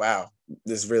was like, wow,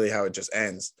 this is really how it just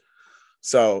ends.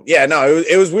 So yeah, no,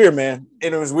 it was weird, man.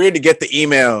 And it was weird to get the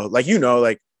email, like, you know,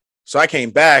 like, so I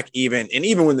came back even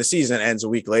when the season ends a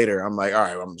week later, I'm like, all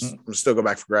right, I'm still go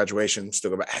back for graduation, still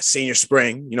go back senior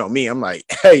spring. You know me, I'm like,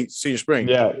 hey, senior spring.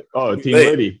 Yeah. Oh, team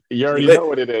ready. You already know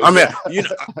what it is.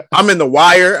 I'm in the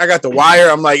wire. I got the wire.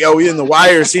 I'm like, we in the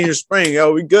wire senior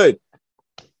spring. We good.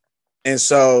 And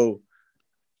so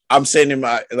I'm sitting in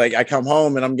my, like, I come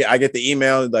home and I get the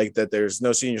email like that there's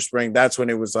no senior spring. That's when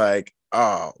it was like,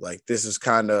 oh, like this is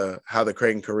kind of how the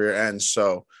Creighton career ends.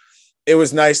 So it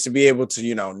was nice to be able to,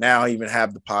 you know, now even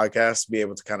have the podcast, be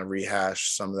able to kind of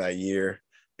rehash some of that year.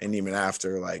 And even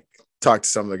after, like, talk to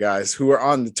some of the guys who were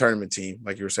on the tournament team,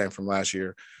 like you were saying, from last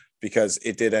year, because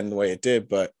it did end the way it did.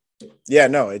 But yeah,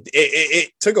 no,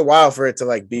 it took a while for it to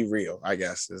like be real, I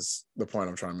guess, is the point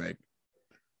I'm trying to make.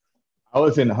 I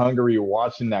was in Hungary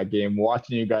watching that game,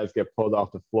 watching you guys get pulled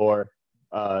off the floor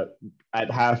at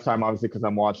halftime, obviously, because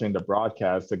I'm watching the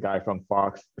broadcast. The guy from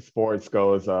Fox Sports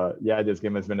goes, this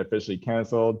game has been officially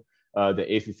canceled. The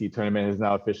ACC tournament is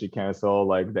now officially canceled.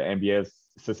 Like the NBA has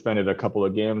suspended a couple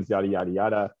of games, yada, yada,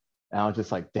 yada. And I was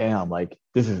just like, damn, like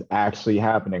this is actually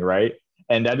happening, right?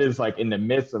 And that is like in the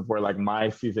midst of where like my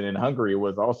season in Hungary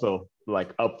was also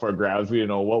like up for grabs. We didn't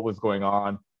know what was going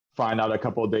on. Find out a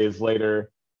couple of days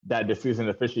later that the season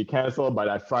officially canceled. By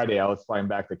that Friday, I was flying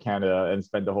back to Canada and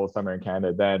spent the whole summer in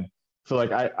Canada then. So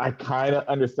like I kind of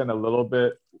understand a little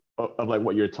bit of like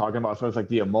what you're talking about. So it's like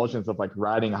the emotions of like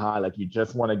riding high, like you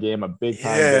just won a game, a big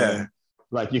time Yeah. game.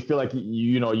 Like you feel like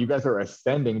you guys are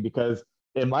ascending because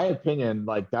in my opinion,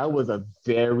 like that was a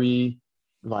very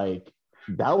like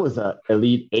that was a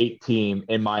elite eight team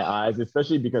in my eyes,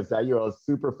 especially because that year I was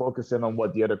super focused in on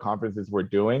what the other conferences were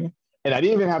doing. And I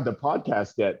didn't even have the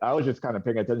podcast yet. I was just kind of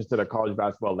paying attention to the college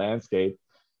basketball landscape.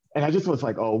 And I just was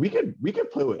like, oh, we could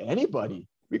play with anybody.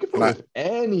 We could play with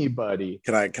anybody.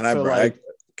 Can I So, brag? like,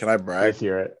 Can I brag? let's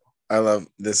hear it. I love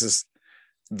this.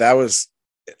 That was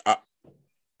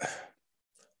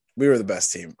we were the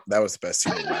best team. That was the best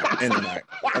team in the MAC.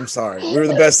 I'm sorry. We were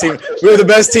the best team. We were the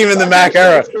best team in the MAC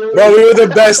era. Bro, we were the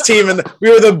best team we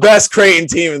were the best Creighton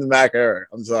team in the MAC era.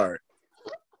 I'm sorry.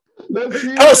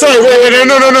 Oh, sorry. Wait.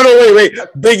 No. Wait.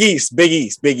 Big East.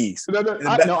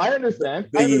 No, I understand.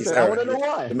 Big East I want to know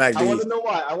why. The MAC I want to know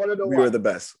why. We were the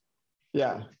best.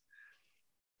 Yeah.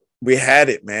 We had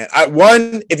it, man.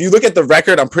 If you look at the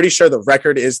record, I'm pretty sure the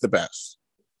record is the best.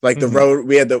 Like the road,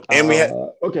 we had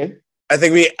okay. I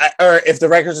think or if the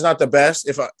record's not the best,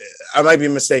 if I might be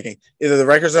mistaken, either the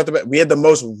record's not the best, we had the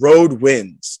most road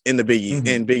wins in the Big East,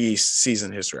 in Big East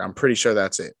season history. I'm pretty sure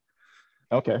that's it.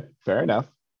 Okay, fair enough.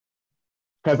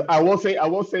 Because I will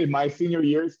say my senior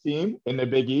year's team in the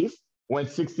Big East went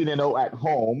 16-0 at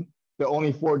home. The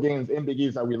only 4 games in Big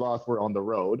East that we lost were on the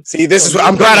road. See,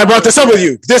 I'm glad I brought this up with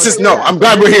you. I'm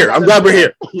glad we're here.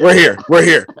 We're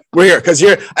here. Because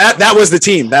that was the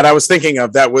team that I was thinking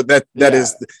of.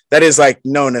 That is like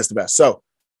known as the best. So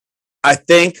I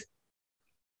think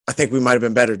we might have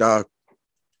been better, dog.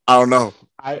 I don't know.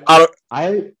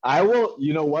 I will.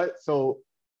 You know what? So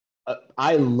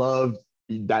I loved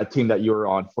that team that you were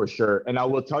on for sure, and I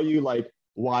will tell you like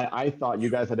why I thought you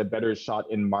guys had a better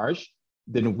shot in March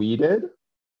than we did.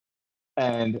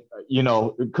 And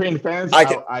Creighton fans, I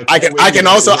can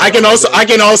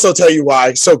also tell you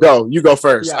why. So you go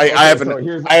first. I have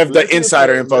the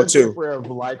insider info too. We're of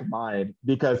like mind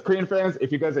because Creighton fans,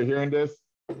 if you guys are hearing this,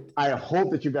 I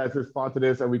hope that you guys respond to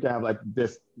this and we can have like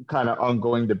this kind of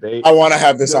ongoing debate. I want to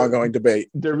have this ongoing debate.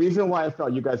 The reason why I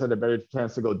felt you guys had a better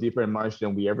chance to go deeper in March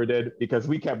than we ever did, because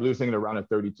we kept losing in the round of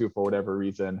 32 for whatever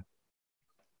reason.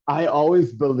 I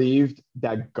always believed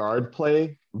that guard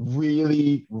play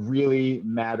really, really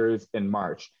matters in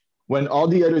March. When all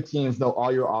the other teams know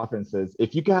all your offenses,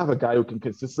 if you can have a guy who can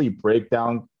consistently break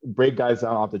guys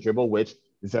down off the dribble, which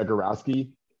Zagorowski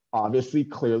obviously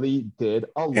clearly did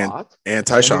a lot. And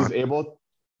Tyshawn.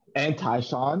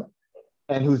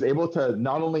 And who's able to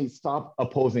not only stop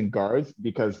opposing guards,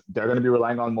 because they're going to be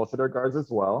relying on most of their guards as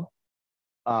well.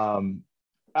 I'm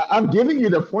giving you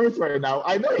the points right now.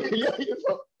 I know.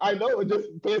 I know. Just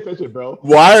pay attention, bro.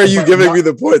 Why are you giving me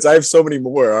the points? I have so many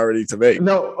more already to make.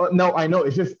 No. I know.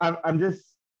 It's just I'm just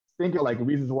thinking like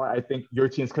reasons why I think your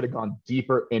teams could have gone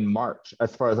deeper in March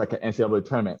as far as like an NCAA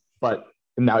tournament. But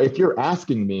now, if you're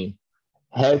asking me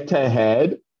head to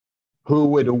head, who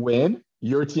would win?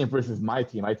 Your team versus my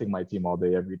team. I take my team all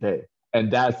day, every day,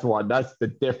 and that's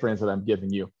the difference that I'm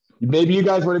giving you. Maybe you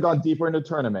guys would have gone deeper in the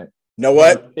tournament. Know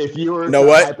what? If you were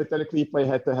to hypothetically play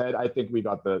head to head, I think we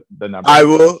got the number. I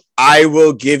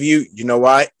will give you. You know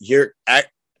why?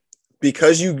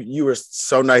 Because you were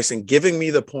so nice in giving me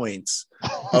the points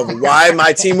of why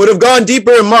my team would have gone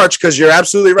deeper in March. Because you're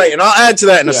absolutely right, and I'll add to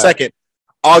that in a second.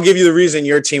 I'll give you the reason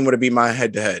your team would have beat my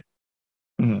head to head.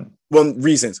 Well,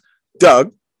 reasons.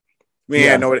 Doug, we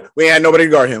had nobody to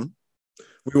guard him.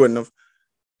 We wouldn't have.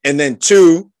 And then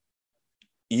 2,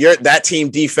 that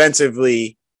team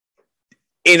defensively.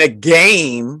 In a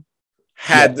game,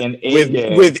 in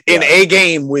a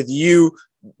game with you,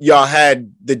 y'all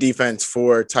had the defense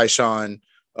for Tyshawn,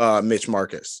 Mitch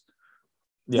Marcus.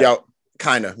 Y'all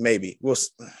kind of maybe.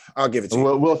 I'll give it to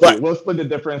you. We'll see. We'll split the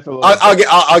difference a little.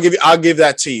 I'll give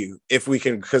that to you if we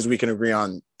can, because we can agree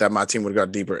on that. My team would have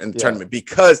got deeper in the tournament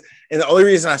because, and the only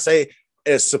reason I say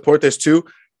is support this too.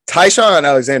 Tyshawn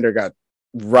Alexander got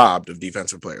robbed of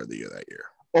Defensive Player of the Year that year.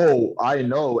 Oh, I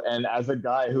know. And as a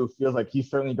guy who feels like he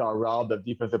certainly got robbed of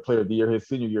Defensive Player of the Year his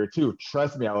senior year too,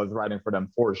 trust me, I was riding for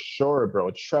them for sure,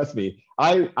 bro. Trust me.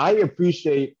 I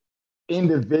appreciate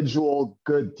individual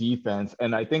good defense.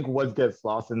 And I think what gets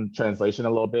lost in translation a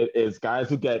little bit is guys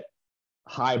who get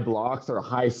high blocks or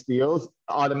high steals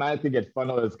automatically get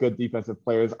funneled as good defensive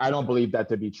players. I don't believe that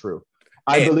to be true.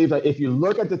 I believe that if you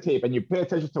look at the tape and you pay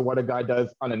attention to what a guy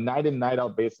does on a night in, night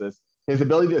out basis, his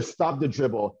ability to stop the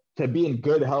dribble, to be in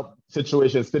good help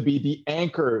situations, to be the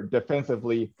anchor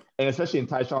defensively, and especially in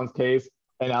Tyshawn's case,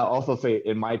 and I'll also say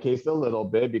in my case a little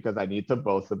bit, because I need to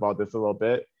boast about this a little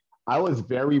bit, I was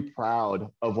very proud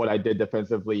of what I did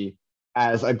defensively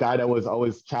as a guy that was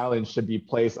always challenged to be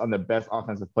placed on the best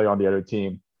offensive player on the other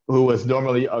team. who was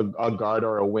normally a guard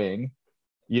or a wing.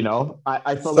 You know,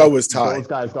 I felt So like was Ty. those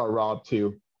guys got robbed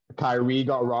too. Kyrie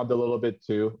got robbed a little bit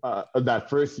too. That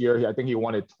first year, I think he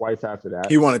won it twice after that.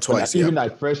 He won it twice, Even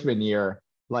that freshman year,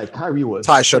 like Kyrie was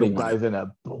Ty should have putting won guys in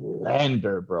a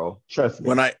blender, bro. Trust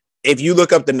me. If you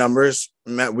look up the numbers,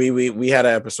 Matt, we had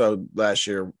an episode last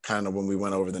year, kind of when we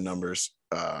went over the numbers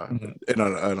in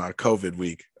our COVID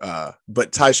week.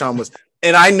 But Tyshawn was,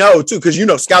 and I know too, because you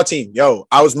know, scout team. Yo,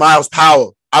 I was Miles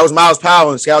Powell.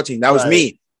 In scout team. That was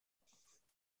me.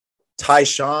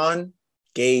 Tyshawn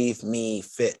gave me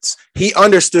fits. He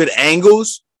understood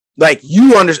angles. Like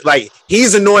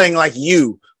he's annoying like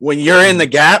you when you're in the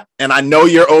gap and I know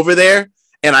you're over there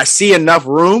and I see enough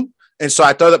room. And so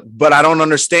I thought, but I don't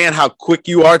understand how quick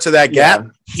you are to that gap.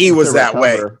 He was that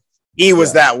way. He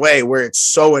was that way where it's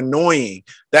so annoying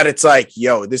that it's like,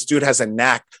 yo, this dude has a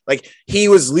knack. Like he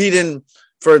was leading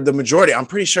for the majority. I'm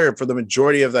pretty sure for the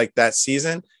majority of like that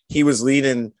season, he was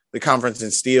leading the conference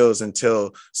in steals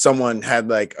until someone had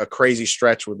like a crazy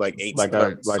stretch with like 8 like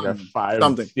a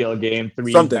 5 steal game,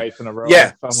 3 nights in a row.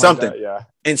 Yeah, something. Like yeah.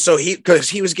 And so because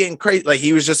he was getting crazy, like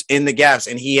he was just in the gaps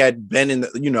and he had been in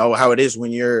the, you know how it is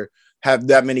when have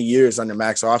that many years under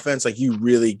max offense, like you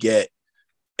really get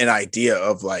an idea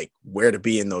of like where to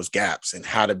be in those gaps and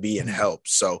how to be and help.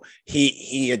 So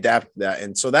he adapted that.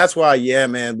 And so that's why, yeah,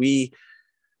 man, we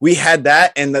had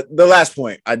that. And the last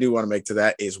point I do want to make to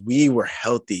that is we were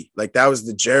healthy. Like that was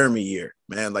the Jeremy year,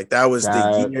 man. Like that was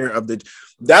the year of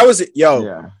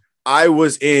I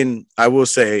will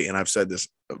say, and I've said this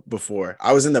before,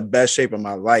 I was in the best shape of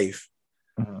my life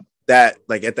that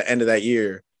like at the end of that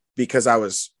year, because I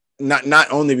was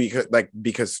not only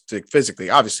because physically,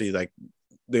 obviously, like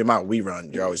the amount we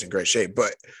run, you're always in great shape,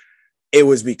 but it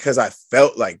was because I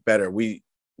felt like better. We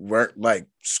weren't like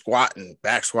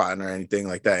back squatting or anything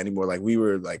like that anymore. Like we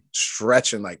were like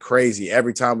stretching like crazy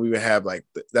every time we would have like,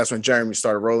 that's when Jeremy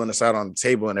started rolling us out on the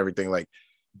table and everything. Like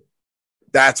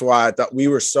that's why I thought we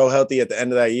were so healthy at the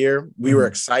end of that year. We were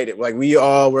excited. Like we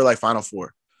all were like Final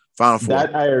Four.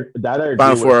 That I agree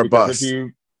Final Four or with, bust.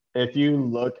 If you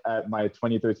look at my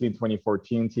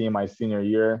 2013-2014 team, my senior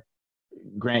year,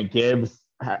 Grant Gibbs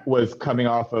was coming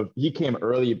off of, he came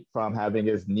early from having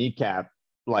his kneecap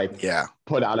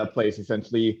put out of place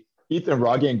essentially. Ethan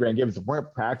Wragge and Grant Gibbs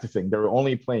weren't practicing. They were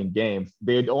only playing games.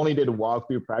 They only did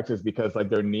walkthrough practice because like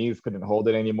their knees couldn't hold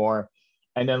it anymore.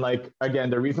 And then like, again,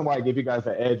 the reason why I gave you guys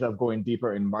the edge of going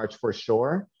deeper in March for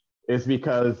sure is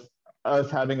because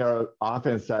us having an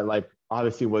offense that like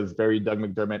obviously was very Doug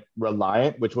McDermott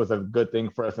reliant, which was a good thing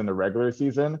for us in the regular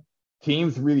season.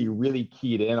 Teams really, really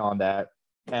keyed in on that.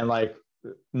 And like,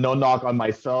 no knock on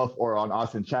myself or on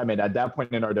Austin Chapman. At that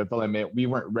point in our development, we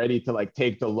weren't ready to like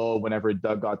take the low whenever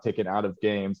Doug got taken out of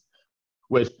games,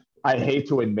 which I hate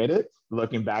to admit it,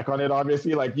 looking back on it,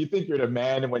 obviously, like you think you're the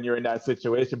man when you're in that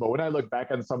situation. But when I look back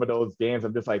on some of those games,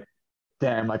 I'm just like,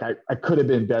 damn, like I could have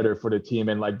been better for the team.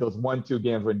 And like those 1-2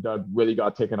 games when Doug really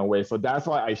got taken away. So that's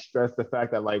why I stress the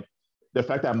fact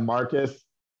that Marcus,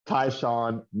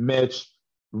 Tyshawn, Mitch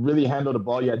really handled the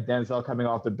ball. You had Denzel coming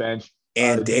off the bench.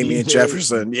 And Damian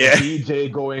Jefferson, DJ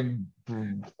going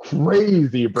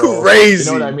crazy, bro.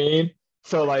 Crazy. You know what I mean?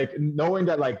 So, like, knowing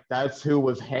that, like, that's who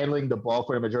was handling the ball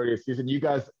for the majority of the season, you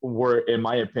guys were, in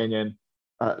my opinion,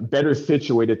 better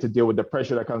situated to deal with the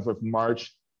pressure that comes with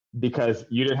March because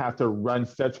you didn't have to run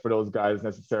sets for those guys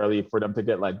necessarily for them to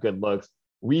get, like, good looks.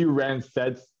 We ran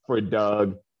sets for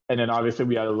Doug, and then obviously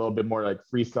we had a little bit more, like,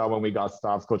 freestyle when we got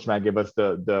stops. Coach Matt gave us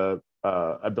the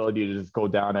ability to just go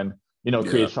down and,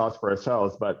 create shots for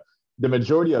ourselves. But the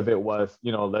majority of it was,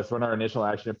 let's run our initial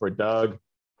action for Doug.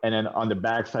 And then on the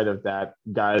backside of that,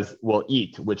 guys will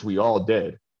eat, which we all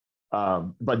did.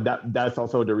 But that's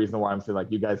also the reason why I'm saying,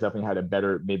 like, you guys definitely had a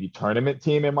better maybe tournament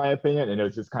team, in my opinion. And it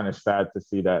was just kind of sad to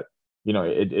see that,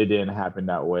 it didn't happen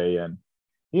that way. And,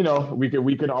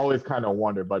 we can always kind of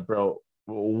wonder, but bro,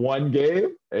 one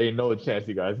game, ain't no chance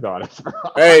you guys got us.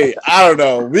 Hey, I don't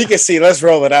know. We can see. Let's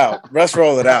roll it out.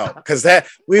 Because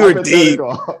we were deep.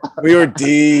 We were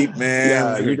deep,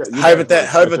 man. Yeah,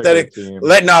 hypothetical.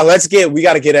 We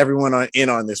got to get everyone in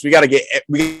on this. We got to get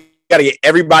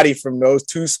everybody from those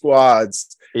two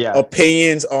squads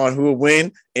opinions on who will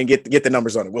win and get the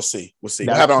numbers on it. We'll see.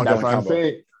 We'll have an ongoing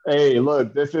combo. Hey,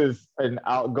 look, this is an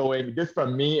outgoing. This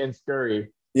from me and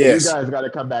Scurry. Yes. You guys got to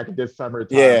come back this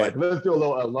summertime. Yeah. Like, let's do a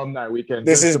little alumni weekend.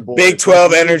 This is Big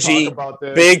 12 energy.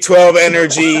 Big 12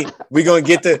 energy. We're gonna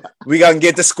get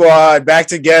the squad back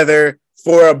together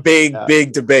for a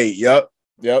big debate. Yep.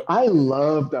 Yep. I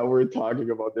love that we're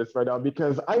talking about this right now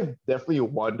because I definitely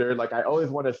wondered. Like, I always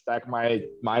want to stack my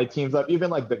teams up, even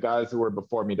like the guys who were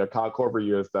before me, the Kyle Korver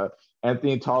years, the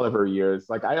Anthony Tolliver years.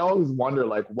 Like, I always wonder,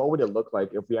 like, what would it look like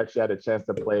if we actually had a chance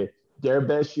to play their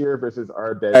best year versus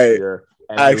our best Hey, year?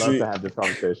 And I love to actually, have this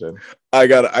conversation. I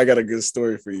got a good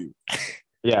story for you.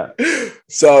 Yeah.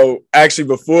 So actually,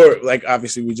 before, like,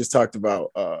 obviously we just talked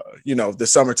about the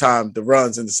summertime, the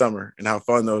runs in the summer and how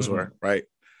fun those were, right?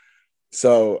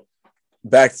 So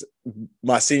back to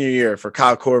my senior year for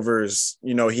Kyle Korver's,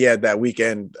 he had that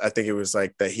weekend. I think it was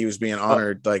like that he was being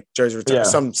honored, like jersey return, Yeah.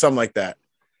 something like that.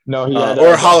 No, he had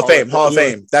or Hall of Fame. Hall of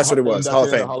Fame. That's what it was. Hall of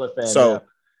Fame. Hall of Fame. So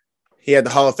he had the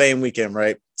Hall of Fame weekend,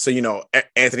 right? So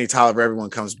Anthony Tolliver, everyone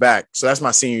comes back. So that's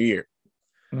my senior year.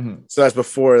 Mm-hmm. So that's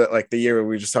before like the year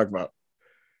we just talked about.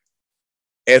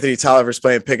 Anthony Tolliver's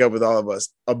playing pickup with all of us.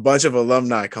 A bunch of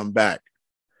alumni come back.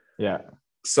 Yeah.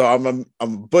 So I'm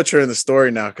butchering the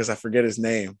story now because I forget his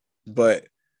name, but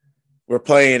we're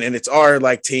playing and it's our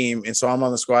like team, and so I'm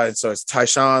on the squad. So it's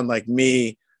Tyshawn, like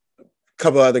me, a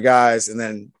couple other guys, and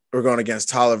then we're going against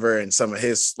Tolliver and some of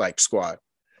his like squad.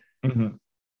 Mm-hmm.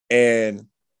 And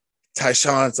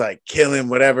Tyshawn's like killing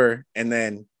whatever, and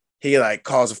then he like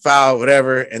calls a foul,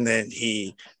 whatever, and then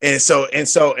like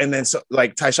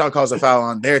Tyshawn calls a foul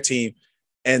on their team.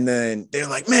 And then they're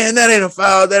like, man, that ain't a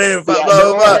foul. That ain't a foul. Yeah,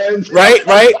 blah, blah,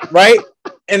 blah. Right.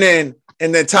 And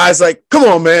then Ty's like, come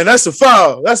on, man, that's a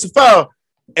foul. That's a foul.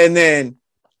 And then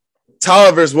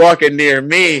Tolliver's walking near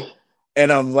me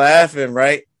and I'm laughing,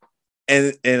 right?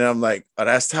 And I'm like, oh,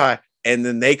 that's Ty. And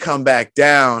then they come back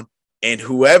down and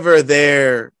whoever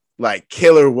their like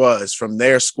killer was from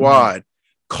their squad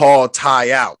called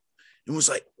Ty out and was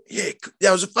like, yeah,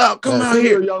 that was a foul. Come out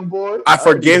here. Young boy. I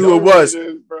forget who it was.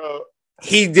 Bro.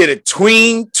 He did a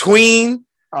tween,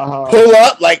 pull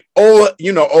up, like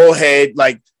old head,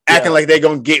 like acting like they're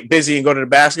gonna get busy and go to the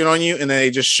basket on you, and then they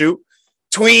just shoot.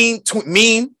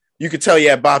 Mean. You could tell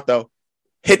you about though.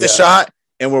 Hit the shot,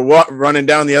 and we're running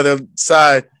down the other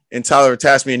side, and Tyler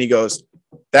tasked me, and he goes,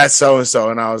 "That's so and so,"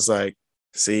 and I was like,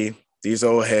 "See, these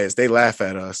old heads, they laugh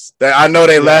at us. I know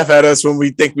they laugh at us when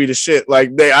we think we the shit. Like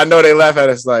I know they laugh at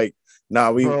us like, nah,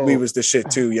 we was the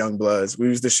shit too, young bloods. We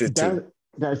was the shit too."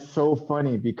 That's so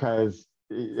funny because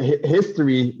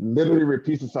history literally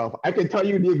repeats itself. I can tell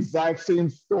you the exact same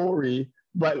story,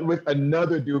 but with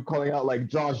another dude calling out like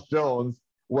Josh Jones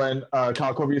when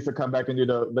Kyle Korver used to come back and do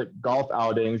the golf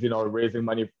outings, raising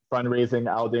money, fundraising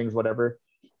outings, whatever.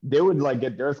 They would like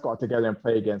get their squad together and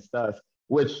play against us,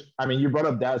 which, I mean, you brought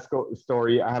up that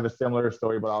story. I have a similar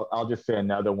story, but I'll just say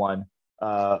another one.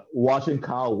 Watching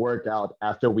Kyle work out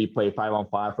after we played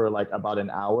 5-on-5 for like about an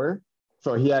hour.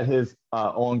 So he had his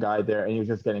own guy there, and he was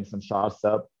just getting some shots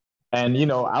up. And,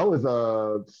 I was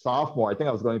a sophomore. I think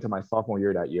I was going to my sophomore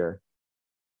year that year.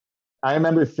 I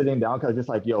remember sitting down because I was just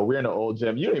like, yo, we're in the old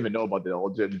gym. You don't even know about the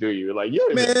old gym, do you? Like, you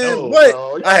don't even know, what?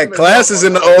 Bro. I had classes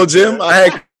in the old gym.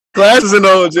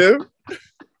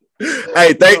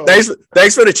 Hey,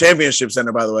 thanks for the championship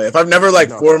center, by the way. If I've never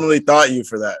formally thanked you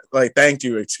for that,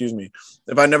 excuse me.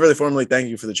 If I never formally thank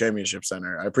you for the championship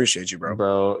center, I appreciate you, bro.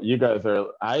 Bro, you guys are,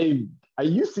 I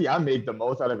make the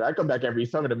most out of it. I come back every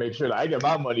summer to make sure that I get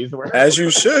my money's worth. As you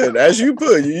should, you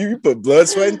put blood,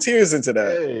 sweat, and tears into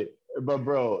that. Hey, but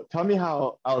bro, tell me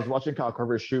how I was watching Kyle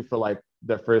Korver shoot for like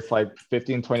the first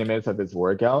 15, 20 minutes of his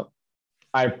workout.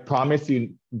 I promise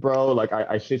you, bro,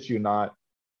 I shit you not.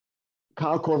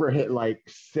 Kyle Korver hit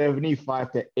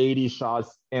 75 to 80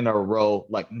 shots in a row,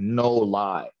 no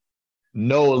lie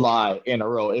in a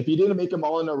row. If he didn't make them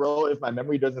all in a row, if my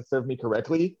memory doesn't serve me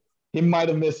correctly, he might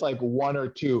have missed one or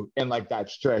two in that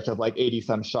stretch of 80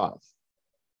 some shots.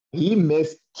 He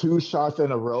missed 2 shots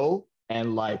in a row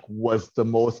and was the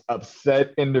most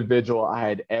upset individual I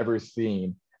had ever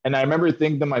seen. And I remember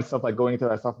thinking to myself, going into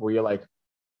that sophomore year,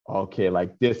 okay,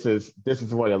 this is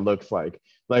what it looks like.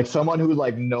 Someone who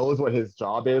knows what his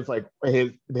job is,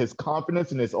 his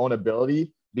confidence in his own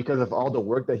ability because of all the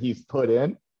work that he's put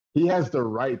in, he has the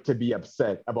right to be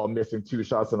upset about missing 2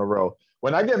 shots in a row.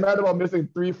 When I get mad about missing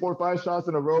 3, 4, 5 shots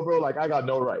in a row, bro, I got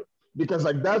no right. Because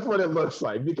that's what it looks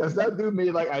like. Because that dude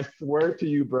made I swear to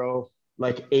you, bro,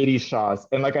 80 shots.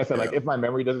 And like I said, if my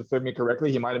memory doesn't serve me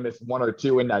correctly, he might have missed 1 or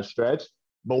 2 in that stretch.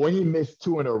 But when he missed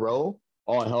 2 in a row,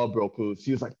 all hell broke loose.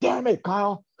 He was like, damn it,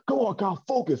 Kyle. Come on, Kyle,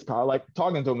 focus, Kyle.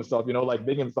 Talking to himself,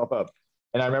 bigging himself up.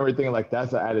 And I remember thinking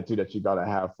that's the attitude that you gotta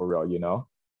have for real,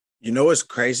 You know what's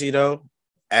crazy though?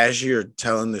 As you're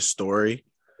telling this story,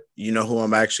 you know who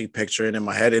I'm actually picturing in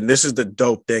my head? And this is the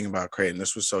dope thing about Creighton.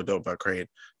 This was so dope about Creighton.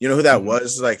 You know who that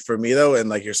was? For me though,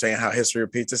 and you're saying how history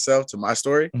repeats itself to my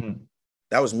story? Mm-hmm.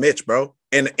 That was Mitch, bro.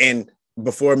 And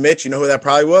before Mitch, you know who that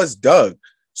probably was? Doug.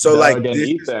 So Doug like and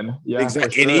Ethan. Yeah,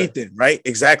 exactly. for And sure. Ethan, right?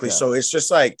 Exactly. Yeah. So it's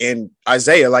just like, and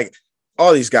Isaiah, like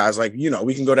all these guys, like, you know,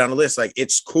 we can go down the list. Like,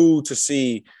 it's cool to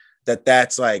see that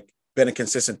that's like been a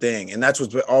consistent thing. And that's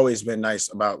what's always been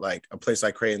nice about like a place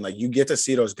like Creighton. Like, you get to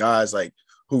see those guys like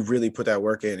who really put that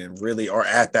work in and really are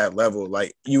at that level.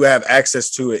 Like, you have access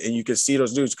to it and you can see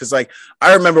those dudes. Cause like,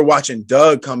 I remember watching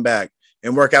Doug come back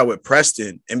and work out with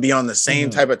Preston and be on the same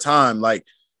type of time, like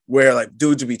where like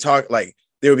dudes would be talking, like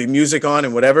there would be music on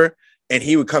and whatever. And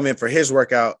he would come in for his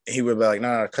workout and he would be like,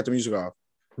 no, cut the music off.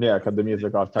 Yeah, cut the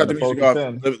music off. Cut the music off.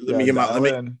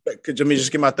 Let me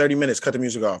just get my 30 minutes, cut the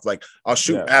music off. Like, I'll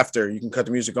shoot after, you can cut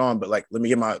the music on, but like, let me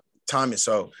get my time. And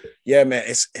so, yeah, man,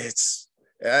 it's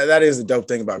that is the dope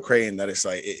thing about Creighton, that it's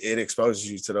like, it exposes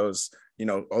you to those, you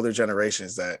know, older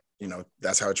generations that, you know,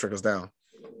 that's how it trickles down.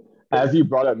 As you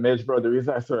brought up Mitch, bro, the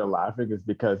reason I started laughing is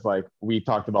because like we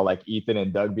talked about like Ethan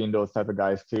and Doug being those type of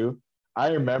guys too. I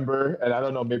remember, and I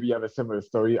don't know, maybe you have a similar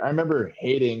story. I remember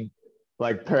hating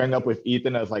like pairing up with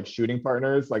Ethan as like shooting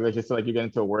partners. Like, let's just say like you get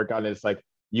into a workout and it's like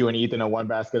you and Ethan in one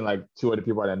basket and like two other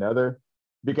people at another.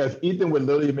 Because Ethan would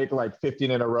literally make like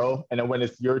 15 in a row. And then when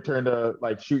it's your turn to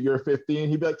like shoot your 15,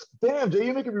 he'd be like, damn, Jay,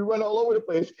 you're making me run all over the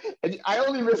place. And I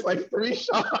only missed like 3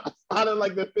 shots out of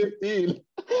like the 15.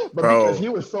 But because he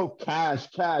was so cash,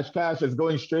 just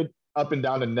going straight up and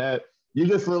down the net, you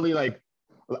just literally like,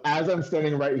 as I'm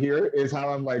standing right here is how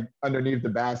I'm like underneath the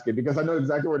basket, because I know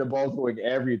exactly where the ball's going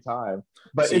every time.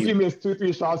 But if you miss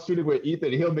 2-3 shots shooting with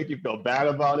Ethan, he'll make you feel bad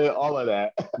about it, all of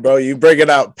that. Bro, you bringing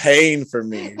out pain for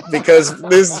me, because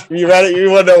this, you want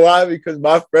to know why? Because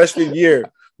my freshman year,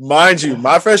 mind you,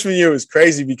 my freshman year was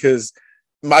crazy because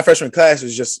my freshman class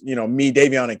was just, you know, me,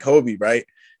 Davion, and Kobe, right?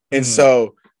 And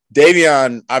so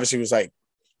Davion obviously was like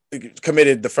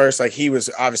committed the first, like he was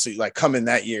obviously like coming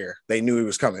that year. They knew he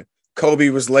was coming. Kobe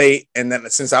was late, and then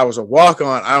since I was a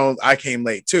walk-on, I came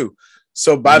late too.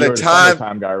 So by the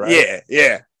time guy, right?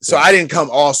 Yeah. So I didn't come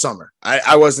all summer.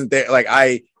 I wasn't there. Like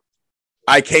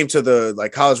I came to the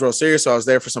like College World Series, so I was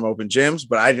there for some open gyms,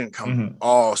 but I didn't come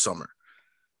all summer.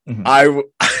 I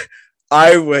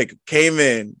like came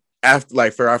in after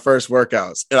like for our first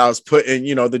workouts, and I was put in,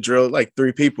 you know, the drill, like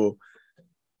 3 people.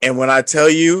 And when I tell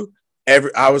you,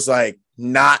 I was like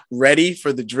not ready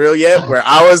for the drill yet, where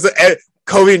I was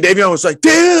Kobe and Davion was like,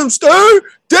 damn, Stir.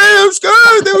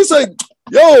 They was like,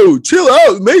 yo, chill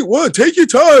out, mate. What? Take your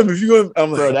time if you're going.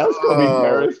 I'm like, bro, that was Kobe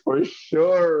Harris for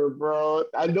sure, bro.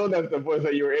 I know that's the voice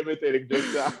that you were imitating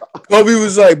just now. Kobe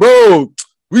was like, bro,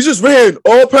 we just ran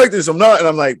all practice. I'm not, and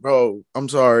I'm like, bro, I'm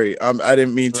sorry. I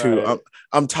didn't mean to.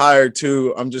 I'm tired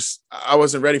too. I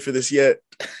wasn't ready for this yet.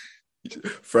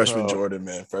 Freshman Jordan,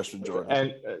 man. Freshman Jordan.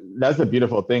 And that's the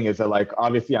beautiful thing is that, like,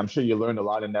 obviously, I'm sure you learned a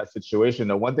lot in that situation.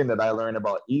 The one thing that I learned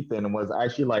about Ethan was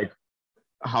actually like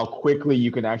how quickly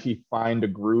you can actually find the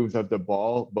grooves of the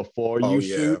ball before you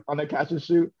shoot on a catch and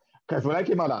shoot. Because when I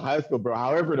came out of high school, bro,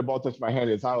 however the ball touched my hand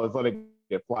is how I was letting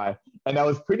it fly. And I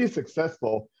was pretty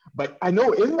successful. But I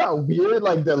know, isn't that weird?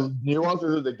 Like the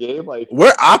nuances of the game. Like,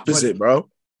 we're opposite, bro.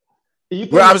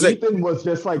 Ethan was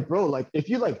just like, bro, like if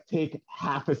you like take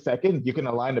half a second, you can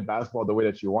align the basketball the way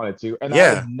that you want it to. And I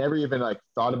had never even like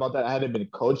thought about that. I hadn't been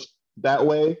coached that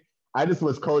way. I just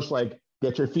was coached like,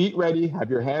 get your feet ready, have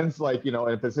your hands like, you know,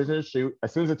 in a position to shoot.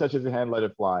 As soon as it touches your hand, let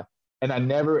it fly. And I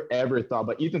never ever thought,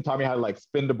 but Ethan taught me how to like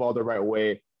spin the ball the right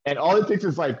way. And all it takes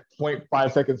is like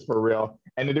 0.5 seconds for real.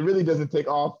 And it really doesn't take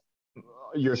off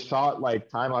your shot like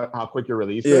time, like how quick your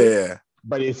release is. Yeah.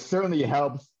 But it certainly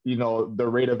helps, you know, the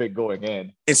rate of it going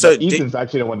in. And so Ethan's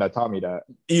actually the one that taught me that.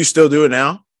 You still do it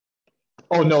now?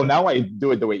 Oh, no. Now I do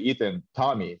it the way Ethan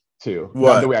taught me to.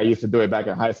 What? Not the way I used to do it back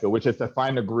in high school, which is to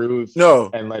find the grooves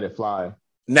and let it fly.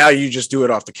 Now you just do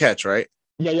it off the catch, right?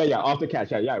 Yeah. Off the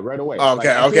catch. Yeah, right away.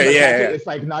 Okay, like, yeah. It's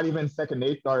like not even second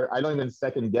nature, or I don't even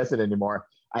second guess it anymore.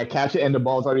 I catch it and the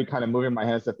ball's already kind of moving my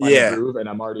hands to find the groove, and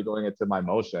I'm already going into my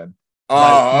motion.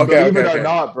 Oh, Believe it or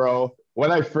not, bro,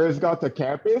 when I first got to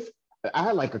campus, I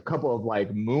had like a couple of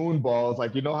like moon balls,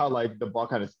 like you know how like the ball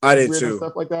kind of I did too and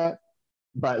stuff like that.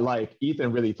 But like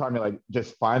Ethan really taught me like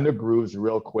just find the grooves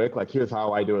real quick. Like here's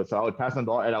how I do it. So I would pass the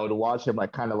ball and I would watch him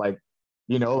like kind of like,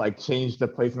 you know, like change the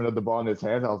placement of the ball in his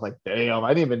hands. I was like, damn, I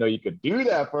didn't even know you could do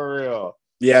that for real.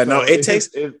 Yeah, so no,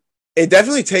 it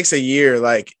definitely takes a year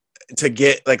like to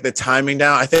get like the timing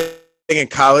down. I think in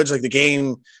college, like the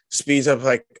game speeds up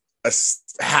like a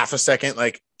half a second,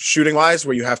 like shooting wise,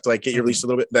 where you have to like get your release a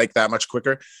little bit like that much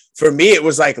quicker. For me, it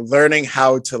was like learning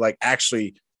how to like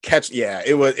actually catch. Yeah,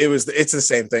 it's the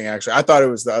same thing actually. I thought it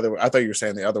was the other way. I thought you were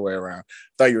saying the other way around. I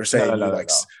thought you were saying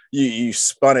you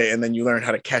spun it and then you learned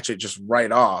how to catch it just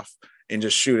right off. and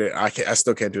just shoot it. I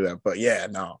still can't do that. But yeah,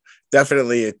 no,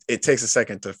 definitely it takes a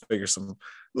second to figure some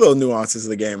little nuances of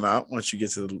the game out once you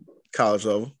get to the college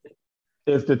level.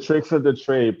 It's the tricks of the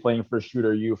trade playing for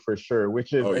Shooter U for sure,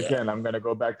 which is, Oh, yeah. again, I'm going to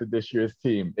go back to this year's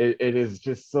team. It is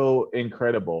just so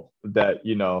incredible that,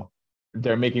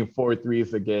 they're making 4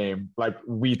 threes a game. Like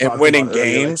we talked And winning about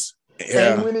earlier, games.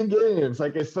 Yeah. and winning games.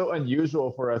 Like it's so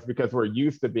unusual for us because we're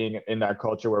used to being in that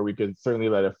culture where we could certainly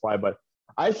let it fly. But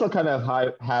I still kind of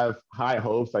have high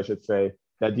hopes, I should say,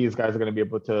 that these guys are going to be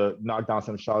able to knock down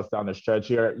some shots down the stretch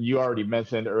here. You already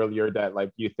mentioned earlier that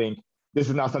like you think this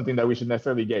is not something that we should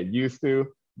necessarily get used to,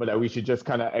 but that we should just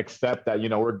kind of accept that,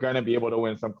 we're going to be able to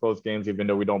win some close games, even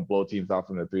though we don't blow teams out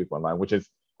from the 3-point line, which is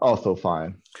also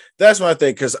fine. That's my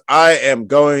thing, because I am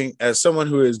going, as someone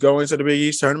who is going to the Big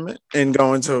East tournament and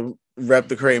going to rep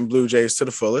the Creighton Blue Jays to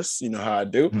the fullest, you know how I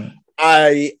do. Mm-hmm.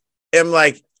 I am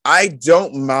like, I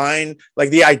don't mind, like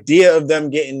the idea of them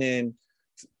getting in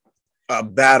a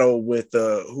battle with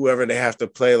whoever they have to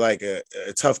play, like a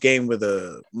tough game with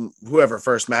whoever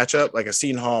first matchup, like a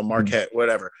Seton Hall, Marquette,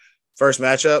 whatever first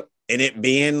matchup, and it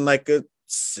being like a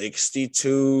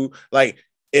 62, like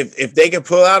if they can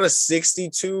pull out a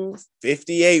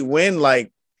 62-58 win,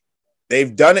 like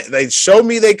they've done it. They showed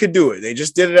me they could do it. They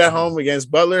just did it at home against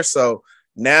Butler. So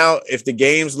now if the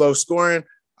game's low scoring,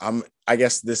 I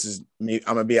guess this is me.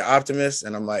 I'm gonna be an optimist,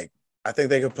 and I'm like, I think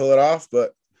they could pull it off,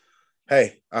 but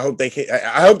hey, I hope they can.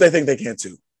 I hope they think they can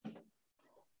too.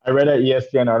 I read an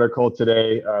ESPN article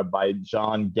today by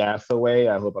John Gassaway.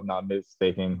 I hope I'm not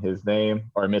mistaking his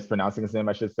name or mispronouncing his name,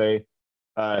 I should say.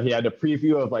 He had a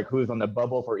preview of like who's on the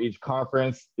bubble for each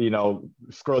conference.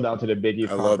 Scroll down to the Big East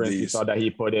conference. You saw that he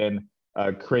put in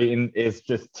Creighton is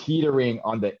just teetering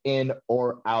on the in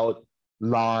or out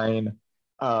line.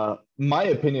 My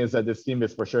opinion is that this team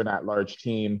is for sure an at-large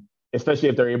team, especially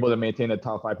if they're able to maintain a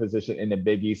top 5 position in the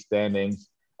Big East standings.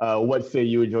 What say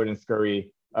you, Jordan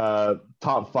Scurry?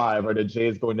 Top 5, are the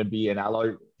Jays going to be an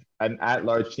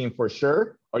at-large team for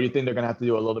sure? Or do you think they're going to have to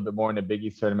do a little bit more in the Big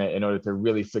East tournament in order to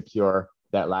really secure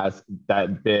that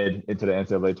bid into the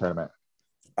NCAA tournament?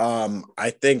 I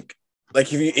think,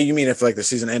 like, if you mean if like the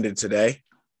season ended today?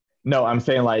 No, I'm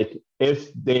saying like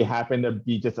if they happen to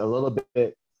be just a little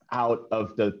bit out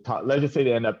of the top, let's just say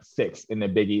they end up 6 in the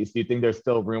Big East, do you think there's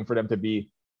still room for them to be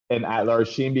an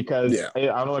at-large team? Because I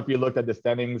don't know if you looked at the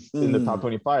standings in the top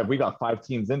 25, we got 5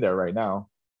 teams in there right now.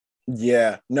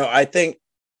 Yeah, no, I think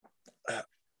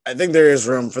there is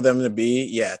room for them to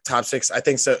be top 6. I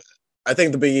think so. I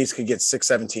think the Big East could get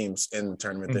 6-7 teams in the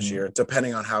tournament this year,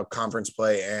 depending on how conference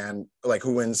play and like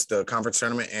who wins the conference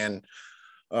tournament and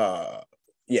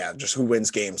just who wins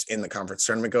games in the conference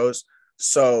tournament goes.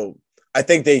 So I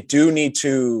think they do need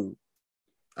to,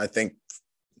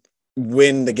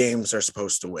 win the games they're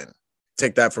supposed to win.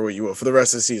 Take that for what you will for the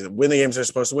rest of the season. Win the games they're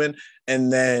supposed to win,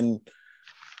 and then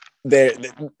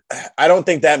I don't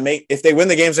think that if they win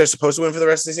the games they're supposed to win for the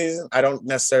rest of the season, I don't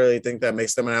necessarily think that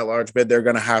makes them an at-large bid. They're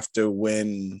going to have to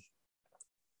win.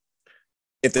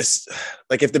 If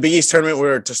the Big East tournament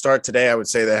were to start today, I would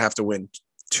say they have to win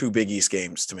 2 Big East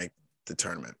games to make the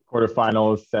tournament.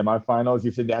 Quarterfinals, semifinals.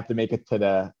 You said they have to make it to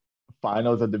the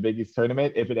finals of the Big East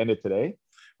tournament if it ended today?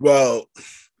 Well,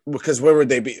 because where would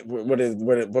they be?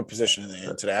 What position are they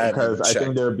in today? Because I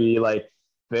think there would be like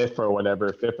 5th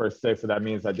or 6th. So that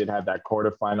means I did have that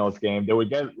quarterfinals game. They would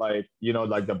get like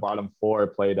the bottom 4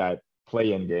 play that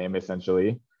play-in game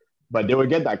essentially, but they would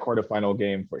get that quarterfinal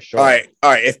game for sure. All right.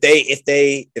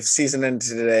 If season ended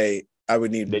today, I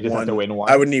would need they just have to win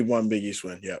one. I would need 1 Big East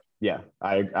win. Yep. Yeah,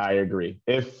 I agree.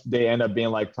 If they end up being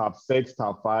like top 6,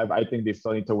 top 5, I think they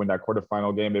still need to win that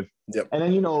quarterfinal game. And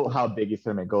then how Big East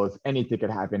tournament goes. Anything could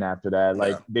happen after that.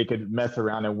 Like they could mess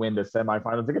around and win the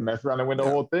semifinals. They could mess around and win the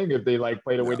whole thing if they like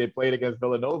play the way they played against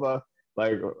Villanova.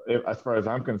 Like as far as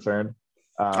I'm concerned,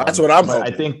 that's what I'm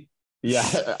hoping. I think. Yeah,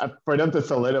 for them to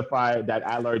solidify that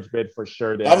at-large bid for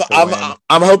sure.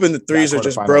 I'm hoping the threes are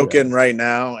just broken right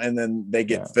now, and then they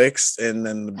get fixed, and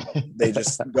then they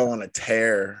just go on a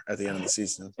tear at the end of the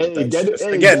season.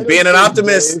 Being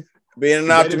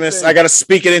an optimist, I got to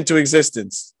speak it into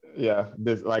existence. Yeah,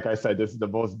 like I said, this is the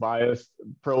most biased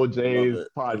pro Jays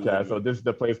podcast, so this is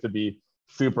the place to be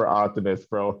super optimist,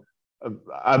 bro.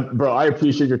 I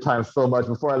appreciate your time so much.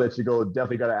 Before I let you go,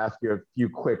 definitely got to ask you a few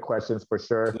quick questions for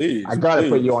sure. Please, I got to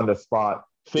put you on the spot.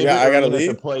 I got to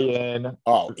leave. To play in.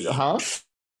 Oh, huh?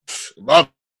 Love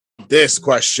this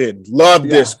question.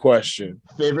 This question.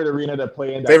 Favorite arena to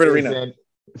play in? Favorite arena?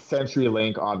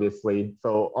 CenturyLink, obviously.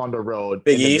 So on the road.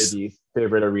 Big East.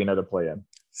 Favorite arena to play in?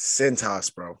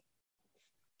 Cintas, bro.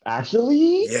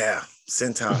 Actually? Yeah,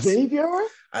 Cintas. Xavier?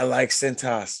 I like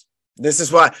Cintas. This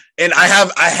is why, and I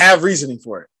have reasoning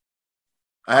for it.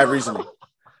 I have reasoning.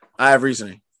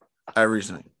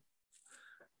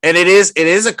 And it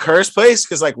is a cursed place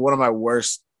because like one of my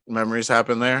worst memories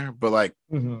happened there, but like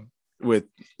with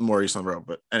Maurice Monroe.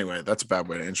 But anyway, that's a bad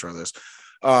way to intro this.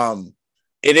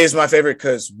 It is my favorite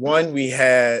because one, we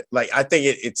had like I think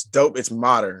it's dope. It's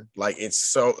modern, like it's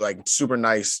so like super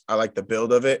nice. I like the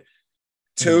build of it.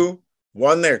 Two,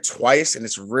 won there twice, and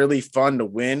it's really fun to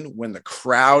win when the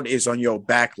crowd is on your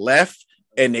back left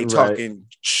and they talking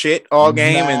shit all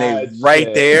game and they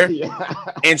right there.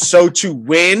 And so to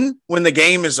win when the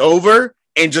game is over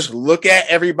and just look at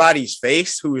everybody's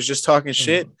face who was just talking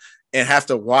shit and have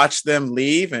to watch them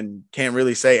leave and can't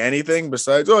really say anything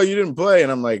besides, oh, you didn't play.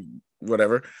 And I'm like,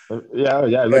 whatever. Yeah.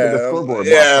 Look at the scoreboard.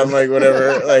 Yeah, I'm like,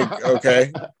 whatever. Like,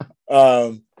 okay.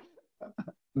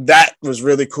 That was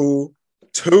really cool.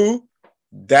 Two,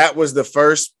 that was the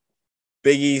first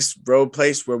Big East road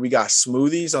place where we got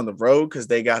smoothies on the road because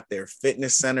they got their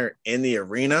fitness center in the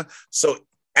arena. So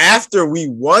after we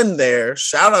won there,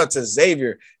 shout out to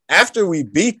Xavier. After we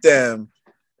beat them,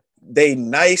 they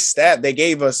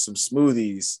gave us some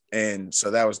smoothies, and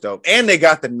so that was dope. And they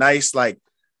got the nice, like,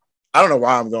 I don't know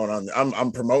why I'm going on.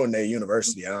 I'm promoting their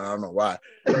university. I don't know why.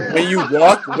 When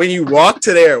you walk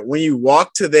to their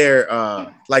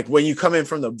like when you come in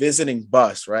from the visiting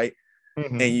bus, right?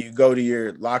 And you go to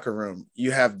your locker room,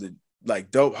 you have the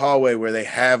like dope hallway where they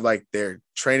have like their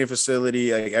training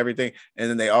facility, like everything. And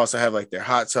then they also have like their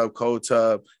hot tub, cold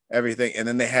tub, everything. And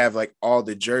then they have like all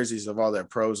the jerseys of all their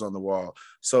pros on the wall.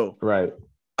 So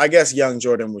I guess young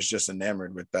Jordan was just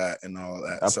enamored with that and all of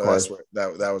that. So that's where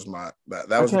that was my that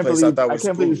was the place I thought was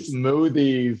cool. I can't believe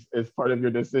smoothies is part of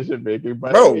your decision making.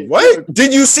 Bro, what?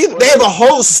 Did you see? They have a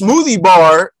whole smoothie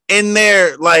bar in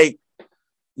there, like.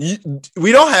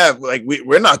 We don't have like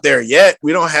we're not there yet.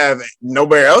 We don't have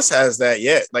nobody else has that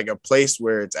yet. Like a place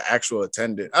where it's an actual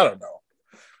attendant. I don't know.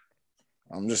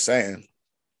 I'm just saying.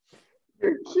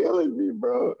 You're killing me,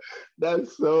 bro.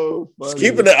 That's so funny. Just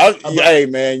keeping it. Hey,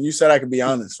 man, you said I could be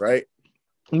honest, right?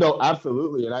 No,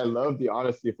 absolutely, and I love the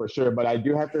honesty for sure. But I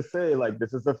do have to say, like,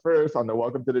 this is the first on the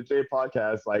Welcome to the J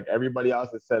podcast. Like everybody else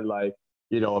has said, like,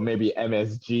 you know, maybe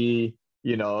MSG.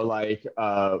 You know, like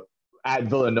at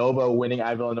Villanova, winning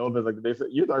at Villanova, like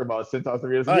you're talking about since I was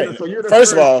 3 years old. Right. So you're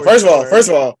first of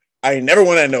all, I never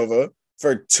won at Nova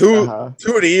for two of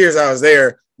the years I was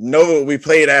there. Nova, we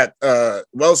played at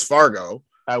Wells Fargo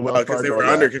because they were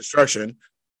under construction.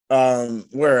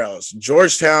 Where else?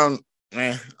 Georgetown.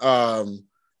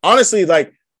 Honestly,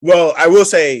 like, well, I will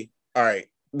say, all right,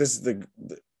 this is the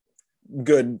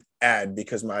good ad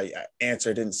because my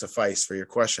answer didn't suffice for your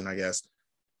question, I guess.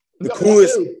 The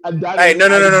coolest. Hey,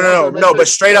 no. But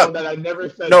straight up.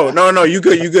 No. You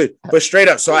good. But straight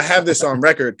up. So I have this on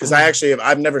record because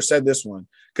I've never said this one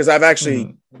because I've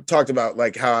actually talked about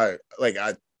like how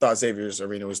I thought Xavier's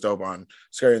arena was dope on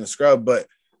Scary and the Scrub, but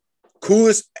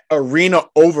coolest arena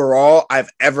overall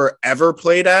I've ever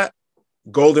played at,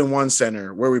 Golden One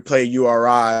Center, where we played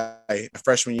URI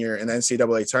freshman year in the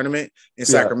NCAA tournament in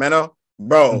Sacramento.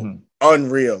 Bro,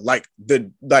 unreal.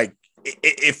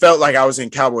 It felt like I was in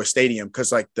Cowboy Stadium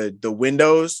because like the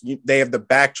windows, they have the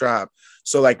backdrop.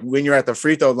 So like when you're at the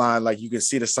free throw line, like you can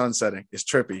see the sun setting. It's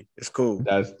trippy. It's cool.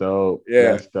 That's dope.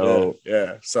 Yeah. That's dope.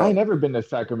 Yeah. So I've never been to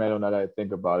Sacramento now that I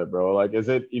think about it, bro. Like, is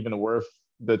it even worth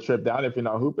the trip down if you're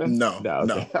not hooping? No.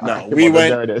 We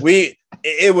went,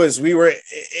 it was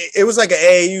like an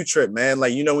AAU trip, man.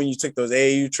 Like, you know, when you took those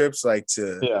AAU trips, like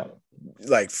to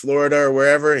like Florida or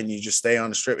wherever, and you just stay on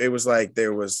the strip. It was like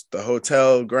there was the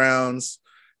hotel grounds,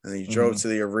 and then you drove to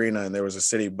the arena, and there was a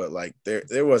city, but like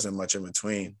there wasn't much in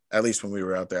between. At least when we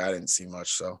were out there, I didn't see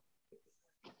much. So,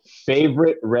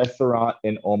 favorite restaurant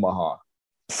in Omaha?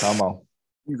 Come on,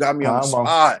 you got me on the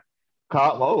spot.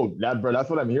 Bro, that's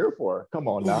what I'm here for. Come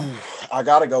on now. I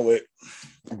gotta go with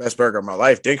best burger of my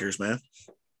life, Dinkers, man.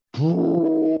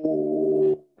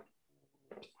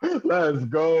 Let's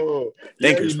go.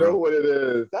 Dinkers, you know what it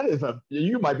is. That is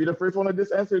you might be the first one to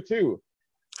this answer too.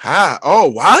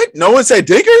 Oh, what? No one said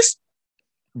Dinkers?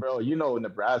 Bro, you know,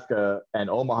 Nebraska and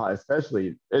Omaha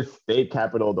especially, it's state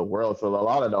capital of the world. So a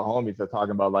lot of the homies are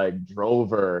talking about like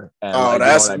Drover. And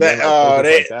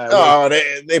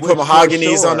they put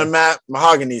Mahogany's on the map.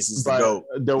 Mahogany's is the GOAT.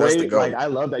 The way, like, I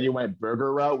love that you went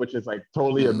burger route, which is like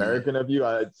totally American of you.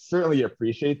 I certainly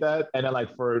appreciate that. And then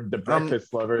like for the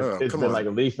breakfast lovers, it's been like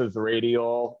Lisa's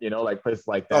Radial, you know, like places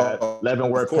like that.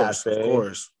 Leavenworth Cafe. Of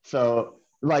course. So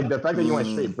like the fact that you went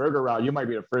straight burger route, you might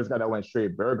be the first guy that went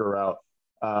straight burger route.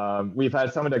 We've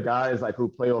had some of the guys like who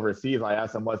play overseas. I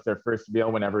asked them what's their first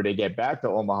meal whenever they get back to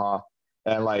Omaha,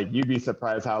 And like you'd be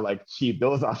surprised how like cheap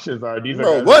those options are. These are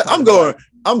Bro, guys what? that come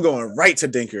I'm going right to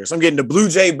Dinkers. I'm getting the Blue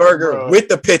Jay burger bro. with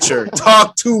the pitcher.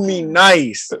 Talk to me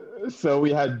nice. So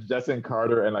we had Justin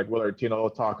Carter and like Willard Tino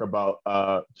talk about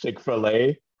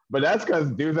Chick-fil-A. But that's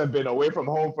because dudes have been away from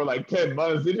home for like 10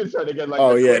 months. They're just trying to get like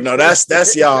Oh yeah, no,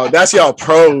 that's y'all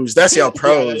pros. That's y'all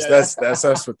pros.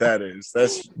 That's what that is.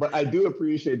 That's But I do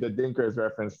appreciate the Dinkers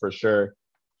reference for sure.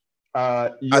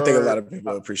 I think a lot of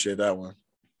people appreciate that one.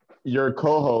 Your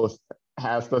co-host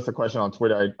asked us a question on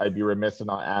Twitter. I'd be remiss to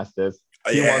not ask this.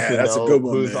 He wants to that's know a good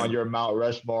one, who's man. on your Mount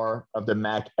Rushmore of the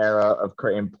MAC era of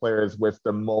current players with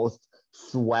the most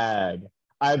swag,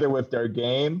 either with their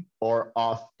game or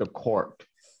off the court.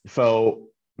 So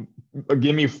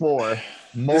give me 4.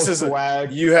 Most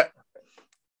swag.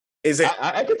 Is it?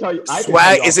 I can tell you.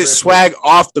 Swag? Is it swag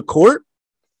off the court?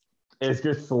 It's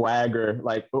just swagger.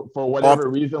 Like for whatever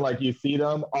reason, like you see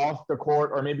them off the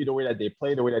court, or maybe the way that they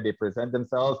play, the way that they present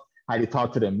themselves, how they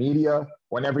talk to the media.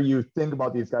 Whenever you think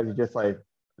about these guys, you're just like,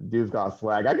 dude's got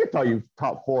swag. I can tell you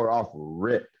top 4 off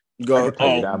rip. Go. You right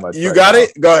got now.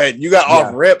 it. Go ahead. You got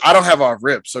off rip. I don't have off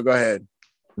rip, so go ahead.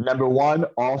 Number 1,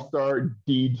 all-star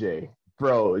DJ.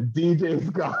 Bro, DJ's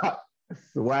got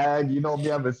swag. You know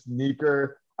me, I'm a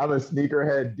sneakerhead.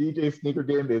 DJ sneaker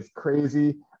game is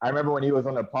crazy. I remember when he was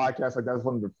on the podcast, like that's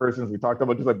one of the first things we talked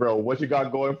about. Just like, bro, what you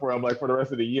got going for him, like for the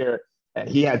rest of the year? And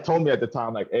he had told me at the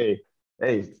time, like, hey,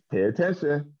 pay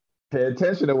attention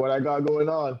to what I got going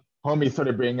on. Homie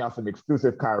started bringing out some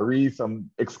exclusive Kyrie, some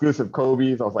exclusive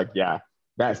Kobe's. I was like, yeah,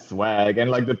 that's swag.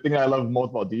 And like the thing I love most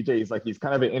about DJ is like he's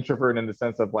kind of an introvert in the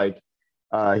sense of like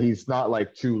he's not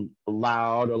like too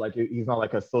loud or like he's not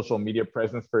like a social media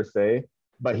presence per se,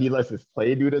 but he lets his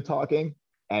play do the talking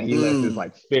and he lets his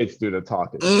like fits do the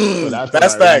talking. So that's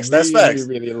facts. Really, that's facts.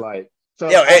 Really like. So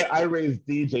I raised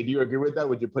DJ. Do you agree with that?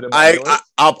 Would you put him?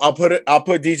 I'll put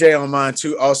DJ on mine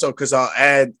too. Also, because I'll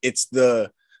add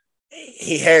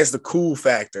he has the cool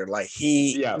factor. Like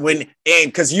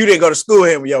because you didn't go to school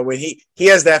with him, when he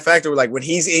has that factor where, like when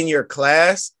he's in your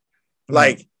class,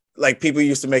 like people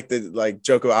used to make the like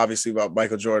joke obviously about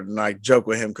Michael Jordan. And I joke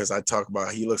with him because I talk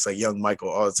about he looks like young Michael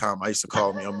all the time. I used to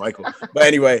call him young Michael. But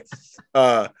anyway,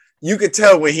 you could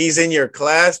tell when he's in your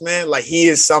class, man, like he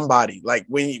is somebody. Like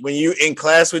when you in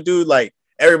class with dude, like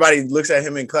everybody looks at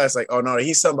him in class like, oh no,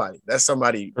 he's somebody. That's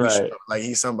somebody. Right. Like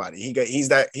he's somebody. He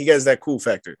gets that cool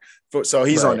factor. So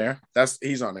he's on there.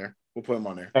 He's on there. We'll put him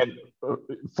on there. And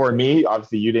for me,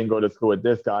 obviously, you didn't go to school with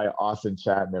this guy, Austin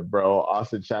Chapman, bro.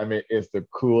 Austin Chapman is the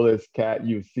coolest cat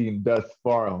you've seen thus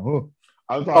far.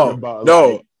 I'm talking about.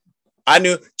 No, I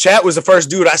knew Chat was the first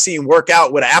dude I seen work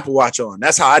out with an Apple Watch on.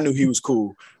 That's how I knew he was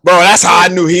cool, bro. That's how I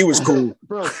knew he was cool,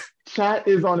 bro. Chat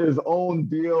is on his own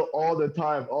deal all the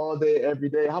time, all day, every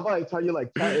day. How about I tell you,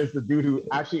 like, Chat is the dude who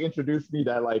actually introduced me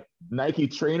that like Nike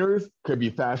trainers could be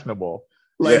fashionable.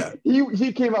 Like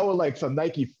he came out with like some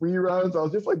Nike free runs. I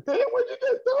was just like, damn, where'd you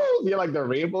get those? He had like the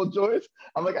rainbow joints.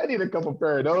 I'm like, I need a couple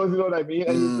pair of those. You know what I mean?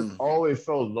 And he's just always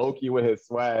so low key with his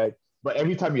swag. But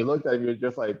every time you looked at him, you're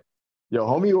just like, yo,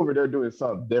 homie over there doing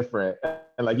something different.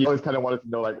 And like, you always kind of wanted to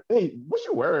know, like, hey, what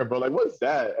you wearing, bro? Like, what's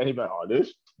that? And he's like, oh,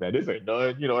 this ain't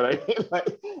none. You know what I mean?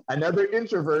 Like another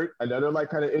like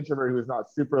kind of introvert who's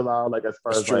not super loud, like as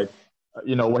far as like,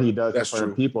 you know, what he does in front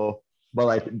of people. But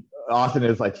like Austin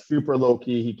is like super low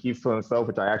key. He keeps to himself,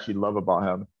 which I actually love about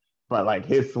him. But like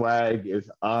his swag is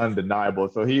undeniable.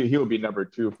 So he would be number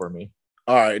 2 for me.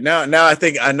 All right. Now I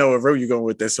think I know where you're going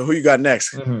with this. So who you got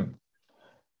next?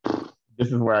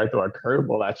 This is where I throw a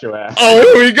curveball at your ass. Oh,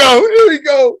 here we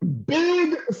go.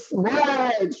 Big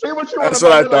swag. Say what you want. That's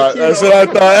what I thought.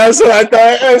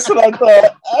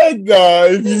 I know.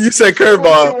 You said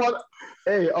curveball.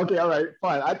 Hey, okay, all right,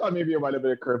 fine. I thought maybe it might have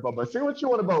been a curveball, but say what you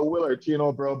want about Willard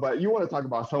Tino, bro. But you want to talk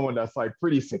about someone that's like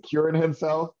pretty secure in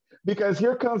himself, because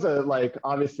here comes a like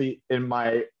obviously in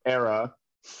my era,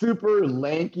 super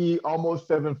lanky, almost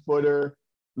 7-footer,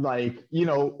 like, you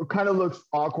know, kind of looks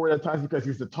awkward at times because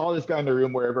he's the tallest guy in the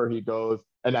room wherever he goes.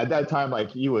 And at that time, like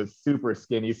he was super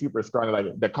skinny, super scrawny,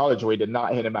 like the college weight did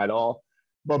not hit him at all.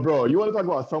 But bro, you want to talk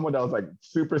about someone that was like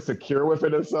super secure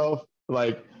within himself,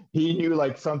 like. He knew,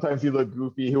 like, sometimes he looked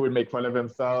goofy. He would make fun of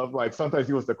himself. Like, sometimes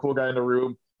he was the cool guy in the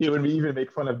room. He would even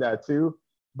make fun of that, too.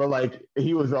 But, like,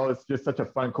 he was always just such a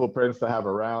fun, cool presence to have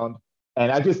around. And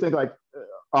I just think, like,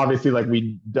 obviously, like,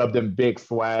 we dubbed him Big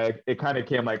Swag. It kind of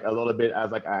came, like, a little bit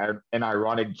as, like, an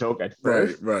ironic joke at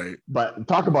first. Right. But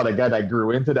talk about a guy that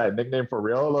grew into that nickname for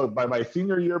real. Look, by my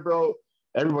senior year, bro,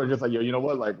 everyone's just like, yo, you know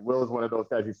what? Like, Will is one of those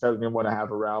guys he says didn't want to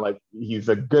have around. Like, he's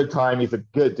a good time. He's a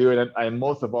good dude. And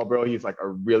most of all, bro, he's like a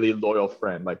really loyal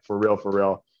friend. Like, for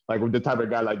real. like the type of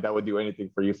guy like that would do anything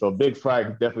for you. So Big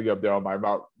Swag definitely up there on my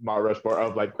Mount Rushmore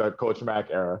of like the Coach Mack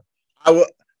era. I will.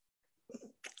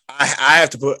 I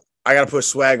have to put. I gotta put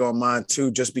Swag on mine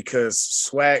too, just because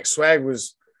Swag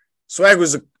was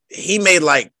he made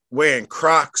like wearing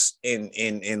Crocs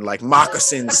and like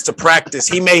moccasins to practice.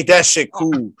 He made that shit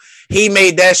cool. He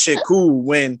made that shit cool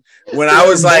when I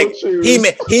was like he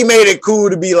made it cool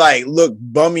to be like look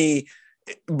bummy,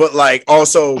 but like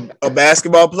also a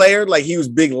basketball player. Like he was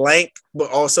big lank,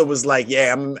 but also was like,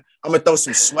 yeah, I'm gonna throw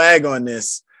some swag on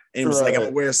this. And it was like, I'm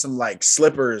gonna wear some like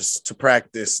slippers to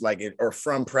practice, like or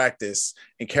from practice,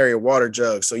 and carry a water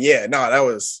jug. So yeah, no, that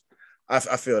was I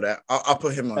feel that. I'll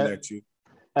put him on there too.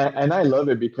 And I love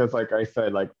it because, like I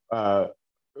said, like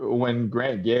when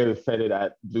Grant Gill said it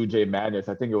at Blue Jay Madness,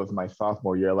 I think it was my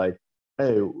sophomore year. Like,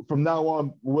 hey, from now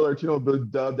on, Will Artino will be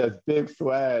dubbed as Big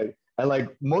Swag, and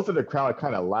like most of the crowd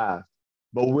kind of laughed.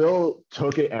 But Will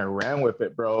took it and ran with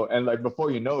it, bro. And like before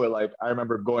you know it, like I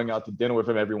remember going out to dinner with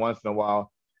him every once in a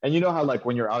while. And you know how like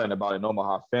when you're out and about in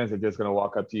Omaha, fans are just gonna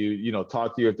walk up to you, you know,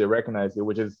 talk to you if they recognize you,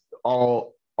 which is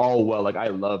all well. Like I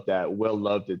love that. Will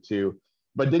loved it too.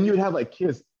 But then you'd have like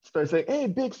kids start saying, "Hey,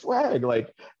 Big Swag!"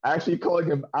 Like actually calling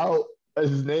him out as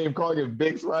his name, calling him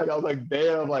Big Swag. I was like,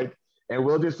 damn, like, and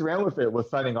Will just ran with it, was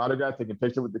signing autographs, taking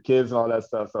pictures with the kids and all that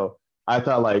stuff. So I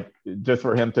thought like just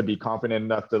for him to be confident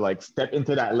enough to like step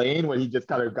into that lane when he just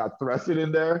kind of got thrusted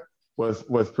in there was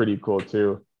pretty cool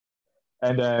too.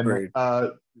 And then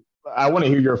I want to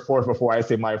hear your fourth before I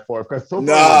say my fourth, because so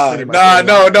far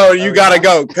no, you gotta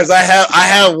go because I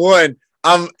have one.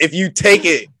 If you take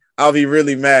it, I'll be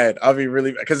really mad.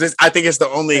 Because I think it's the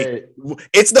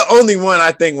only one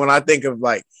I think when I think of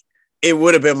like it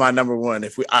would have been my number one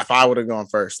if I would have gone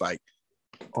first. Like,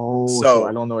 so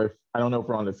I don't know if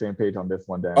we're on the same page on this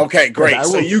one. Then okay, great.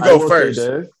 So you go first.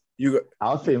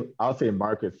 I'll say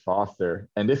Marcus Foster,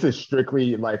 and this is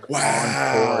strictly like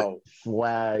on-court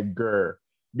swagger.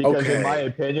 Because in my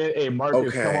opinion, hey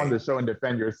Marcus, come on the show and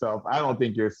defend yourself. I don't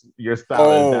think your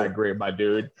style is that great, my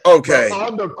dude. Okay. But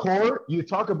on the court, you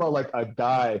talk about like a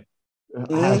guy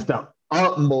has the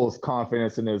utmost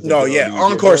confidence in his ability.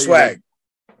 On-court swag.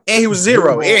 And he was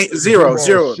zero. Zero.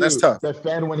 That's tough.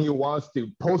 Defend when he wants to.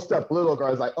 Post up little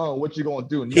guys like, oh, what you gonna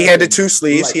do? He had the two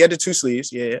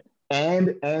sleeves. Yeah.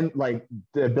 And like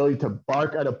the ability to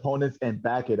bark at opponents and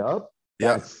back it up.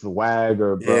 That's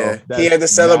swagger, bro. Yeah. He had the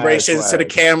celebrations to the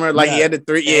camera, like he had the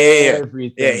three.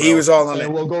 Yeah. He was all on it.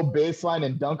 And we'll go baseline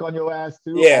and dunk on your ass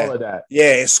too. Yeah. All of that.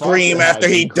 Yeah, and scream after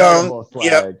he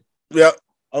dunked. Yep.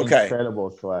 Okay.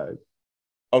 Incredible swag.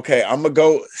 Okay, I'm gonna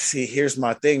go. See, here's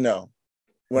my thing though.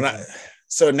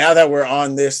 So now that we're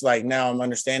on this, like now I'm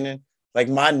understanding. Like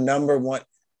my number one,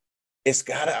 it's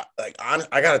gotta like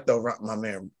I gotta throw my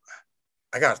man.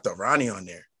 I gotta throw Ronnie on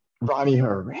there. Ronnie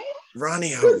Harrell, man. Ronnie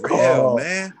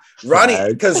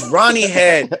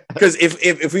had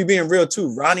if we being real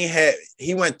too,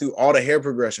 he went through all the hair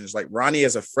progressions. Like Ronnie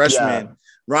as a freshman,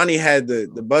 Ronnie had the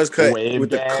buzz cut with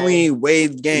the clean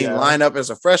wave gang line up as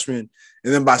a freshman,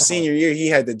 and then by senior year he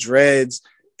had the dreads,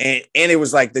 and it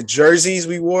was like the jerseys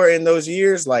we wore in those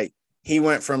years. Like he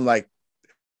went from like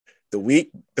the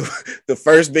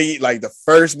first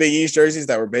Big East jerseys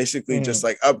that were basically just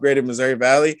like upgraded Missouri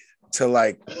Valley to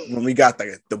like when we got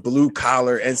the blue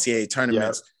collar NCAA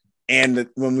tournaments and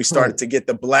when we started to get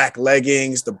the black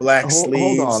leggings, the black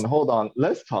sleeves. Hold on.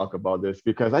 Let's talk about this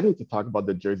because I need to talk about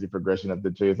the jersey progression of the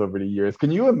Jays over the years.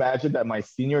 Can you imagine that my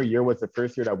senior year was the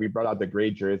first year that we brought out the gray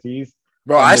jerseys?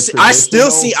 Bro, I still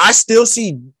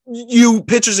see you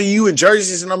pictures of you in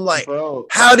jerseys and I'm like, bro,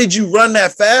 how did you run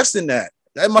that fast in that?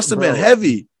 That must have been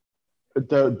heavy.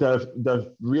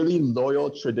 The really loyal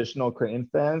traditional Creighton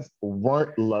fans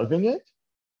weren't loving it.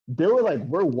 They were like,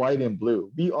 we're white and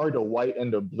blue. We are the white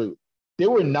and the blue. They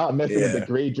were not messing with the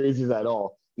gray jerseys at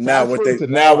all. So now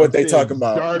what they talking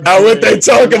about?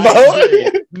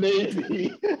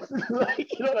 Maybe.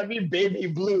 Like, you know what I mean? Baby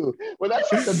blue. When I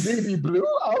saw the baby blue,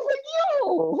 I was like, yo,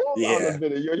 hold on a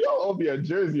minute. Yo, y'all owe me a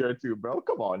jersey or two, bro.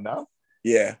 Come on now.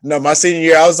 Yeah, no, my senior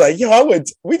year, I was like, yo, I went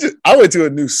to a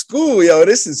new school, yo.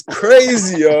 This is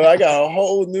crazy, yo. I got a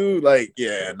whole new, like,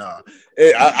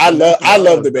 I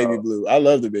love the baby blue. I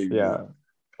love the baby blue.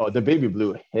 Oh, the baby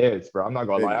blue hits, bro. I'm not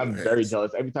gonna lie, I'm very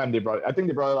jealous. Every time they brought it, I think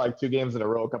they brought it like 2 games in a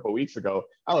row a couple of weeks ago.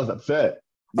 I was upset.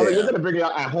 I was like, you're gonna bring it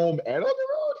out at home and on the road?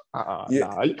 Nah,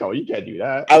 you can't do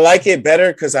that. I like it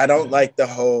better because I don't like the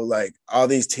whole like all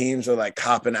these teams are like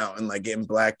copping out and like getting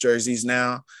black jerseys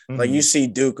now. Mm-hmm. Like you see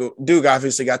Duke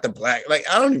obviously got the black. Like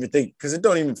I don't even think because it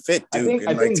don't even fit Duke.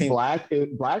 I think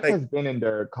black has been in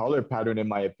their color pattern in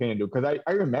my opinion, Duke. Because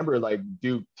I remember like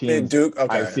Duke teams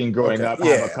I've seen growing up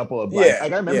have a couple of black.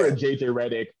 Like I remember JJ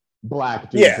Redick black.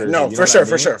 Yeah, no, you for know sure, what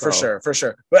I mean? for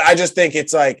sure. But I just think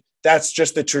it's like that's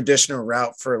just the traditional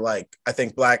route for like I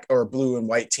think black or blue and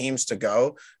white teams to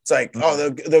go. It's like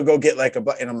they'll go get like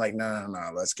and I'm like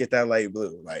no, let's get that light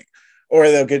blue, like, or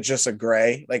they'll get just a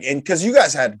gray, like, and because you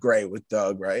guys had gray with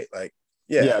Doug, right? Like,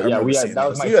 yeah, we had that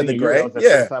was my you had the gray, that was the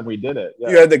first time we did it. Yeah.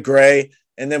 You had the gray.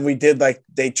 And then we did like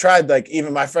they tried like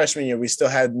even my freshman year, we still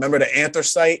had remember the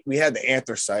anthracite? We had the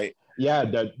anthracite. Yeah,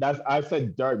 that's I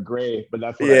said dark gray, but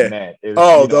that's what I meant.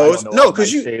 Those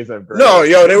because you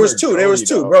there was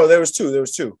two, bro. There was two.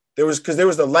 There was because there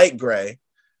was the light gray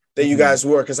that you guys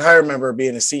wore. Because I remember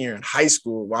being a senior in high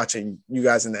school watching you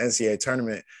guys in the NCAA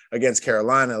tournament against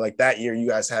Carolina. Like that year, you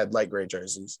guys had light gray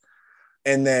jerseys,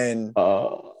 and then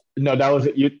no, that was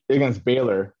against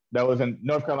Baylor. That was in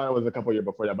North Carolina. Was a couple years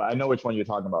before that, but I know which one you're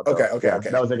talking about. Though. Okay.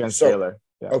 That was against Baylor.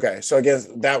 Yeah. Okay, so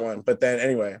against that one, but then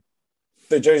anyway,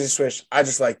 the jersey switch. I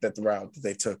just like that the route that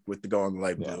they took with the going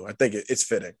light blue. I think it's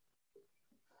fitting.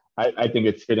 I think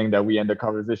it's fitting that we end the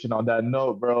conversation on that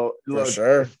note, bro. Look, for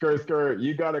sure. Skirt,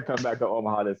 you gotta come back to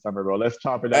Omaha this summer, bro. Let's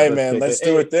chop it up. Hey, man, let's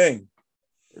do a thing.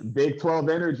 Big 12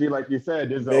 energy, like you said.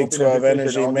 Big 12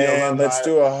 energy, man. Let's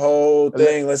do a whole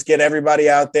thing. Let's get everybody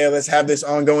out there. Let's have this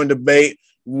ongoing debate.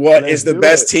 What is the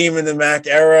best team in the MAC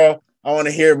era? I want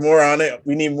to hear more on it.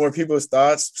 We need more people's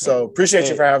thoughts. So appreciate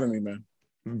you for having me, man.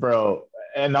 Bro.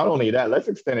 And not only that, let's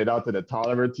extend it out to the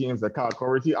Tolliver teams, the Kyle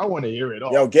Korver team. I want to hear it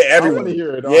all. Yo, get everyone. I want to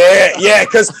hear it all. Yeah,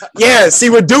 because see,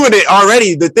 we're doing it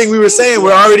already. The thing we were saying,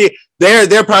 we're already there.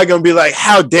 They're probably gonna be like,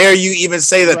 "How dare you even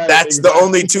say that? That's exactly. The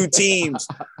only two teams."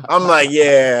 I'm like,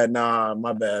 "Yeah, nah,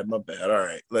 my bad. All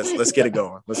right, let's get it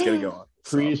going.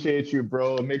 Appreciate you,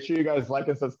 bro. Make sure you guys like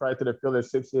and subscribe to the Philly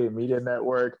 68 Media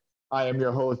Network. I am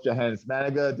your host, Jahanz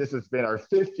Maniga. This has been our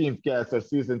 15th guest of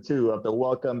season 2 of the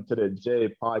Welcome to the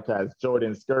J podcast,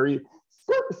 Jordan Scurry,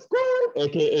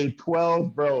 aka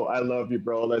 12, bro. I love you,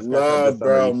 bro. Let's love,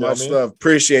 bro. Much love.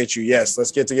 Appreciate you. Yes,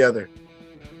 let's get together.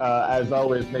 As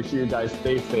always, make sure you guys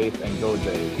stay safe and go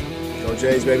Jays. Go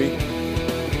Jays, baby.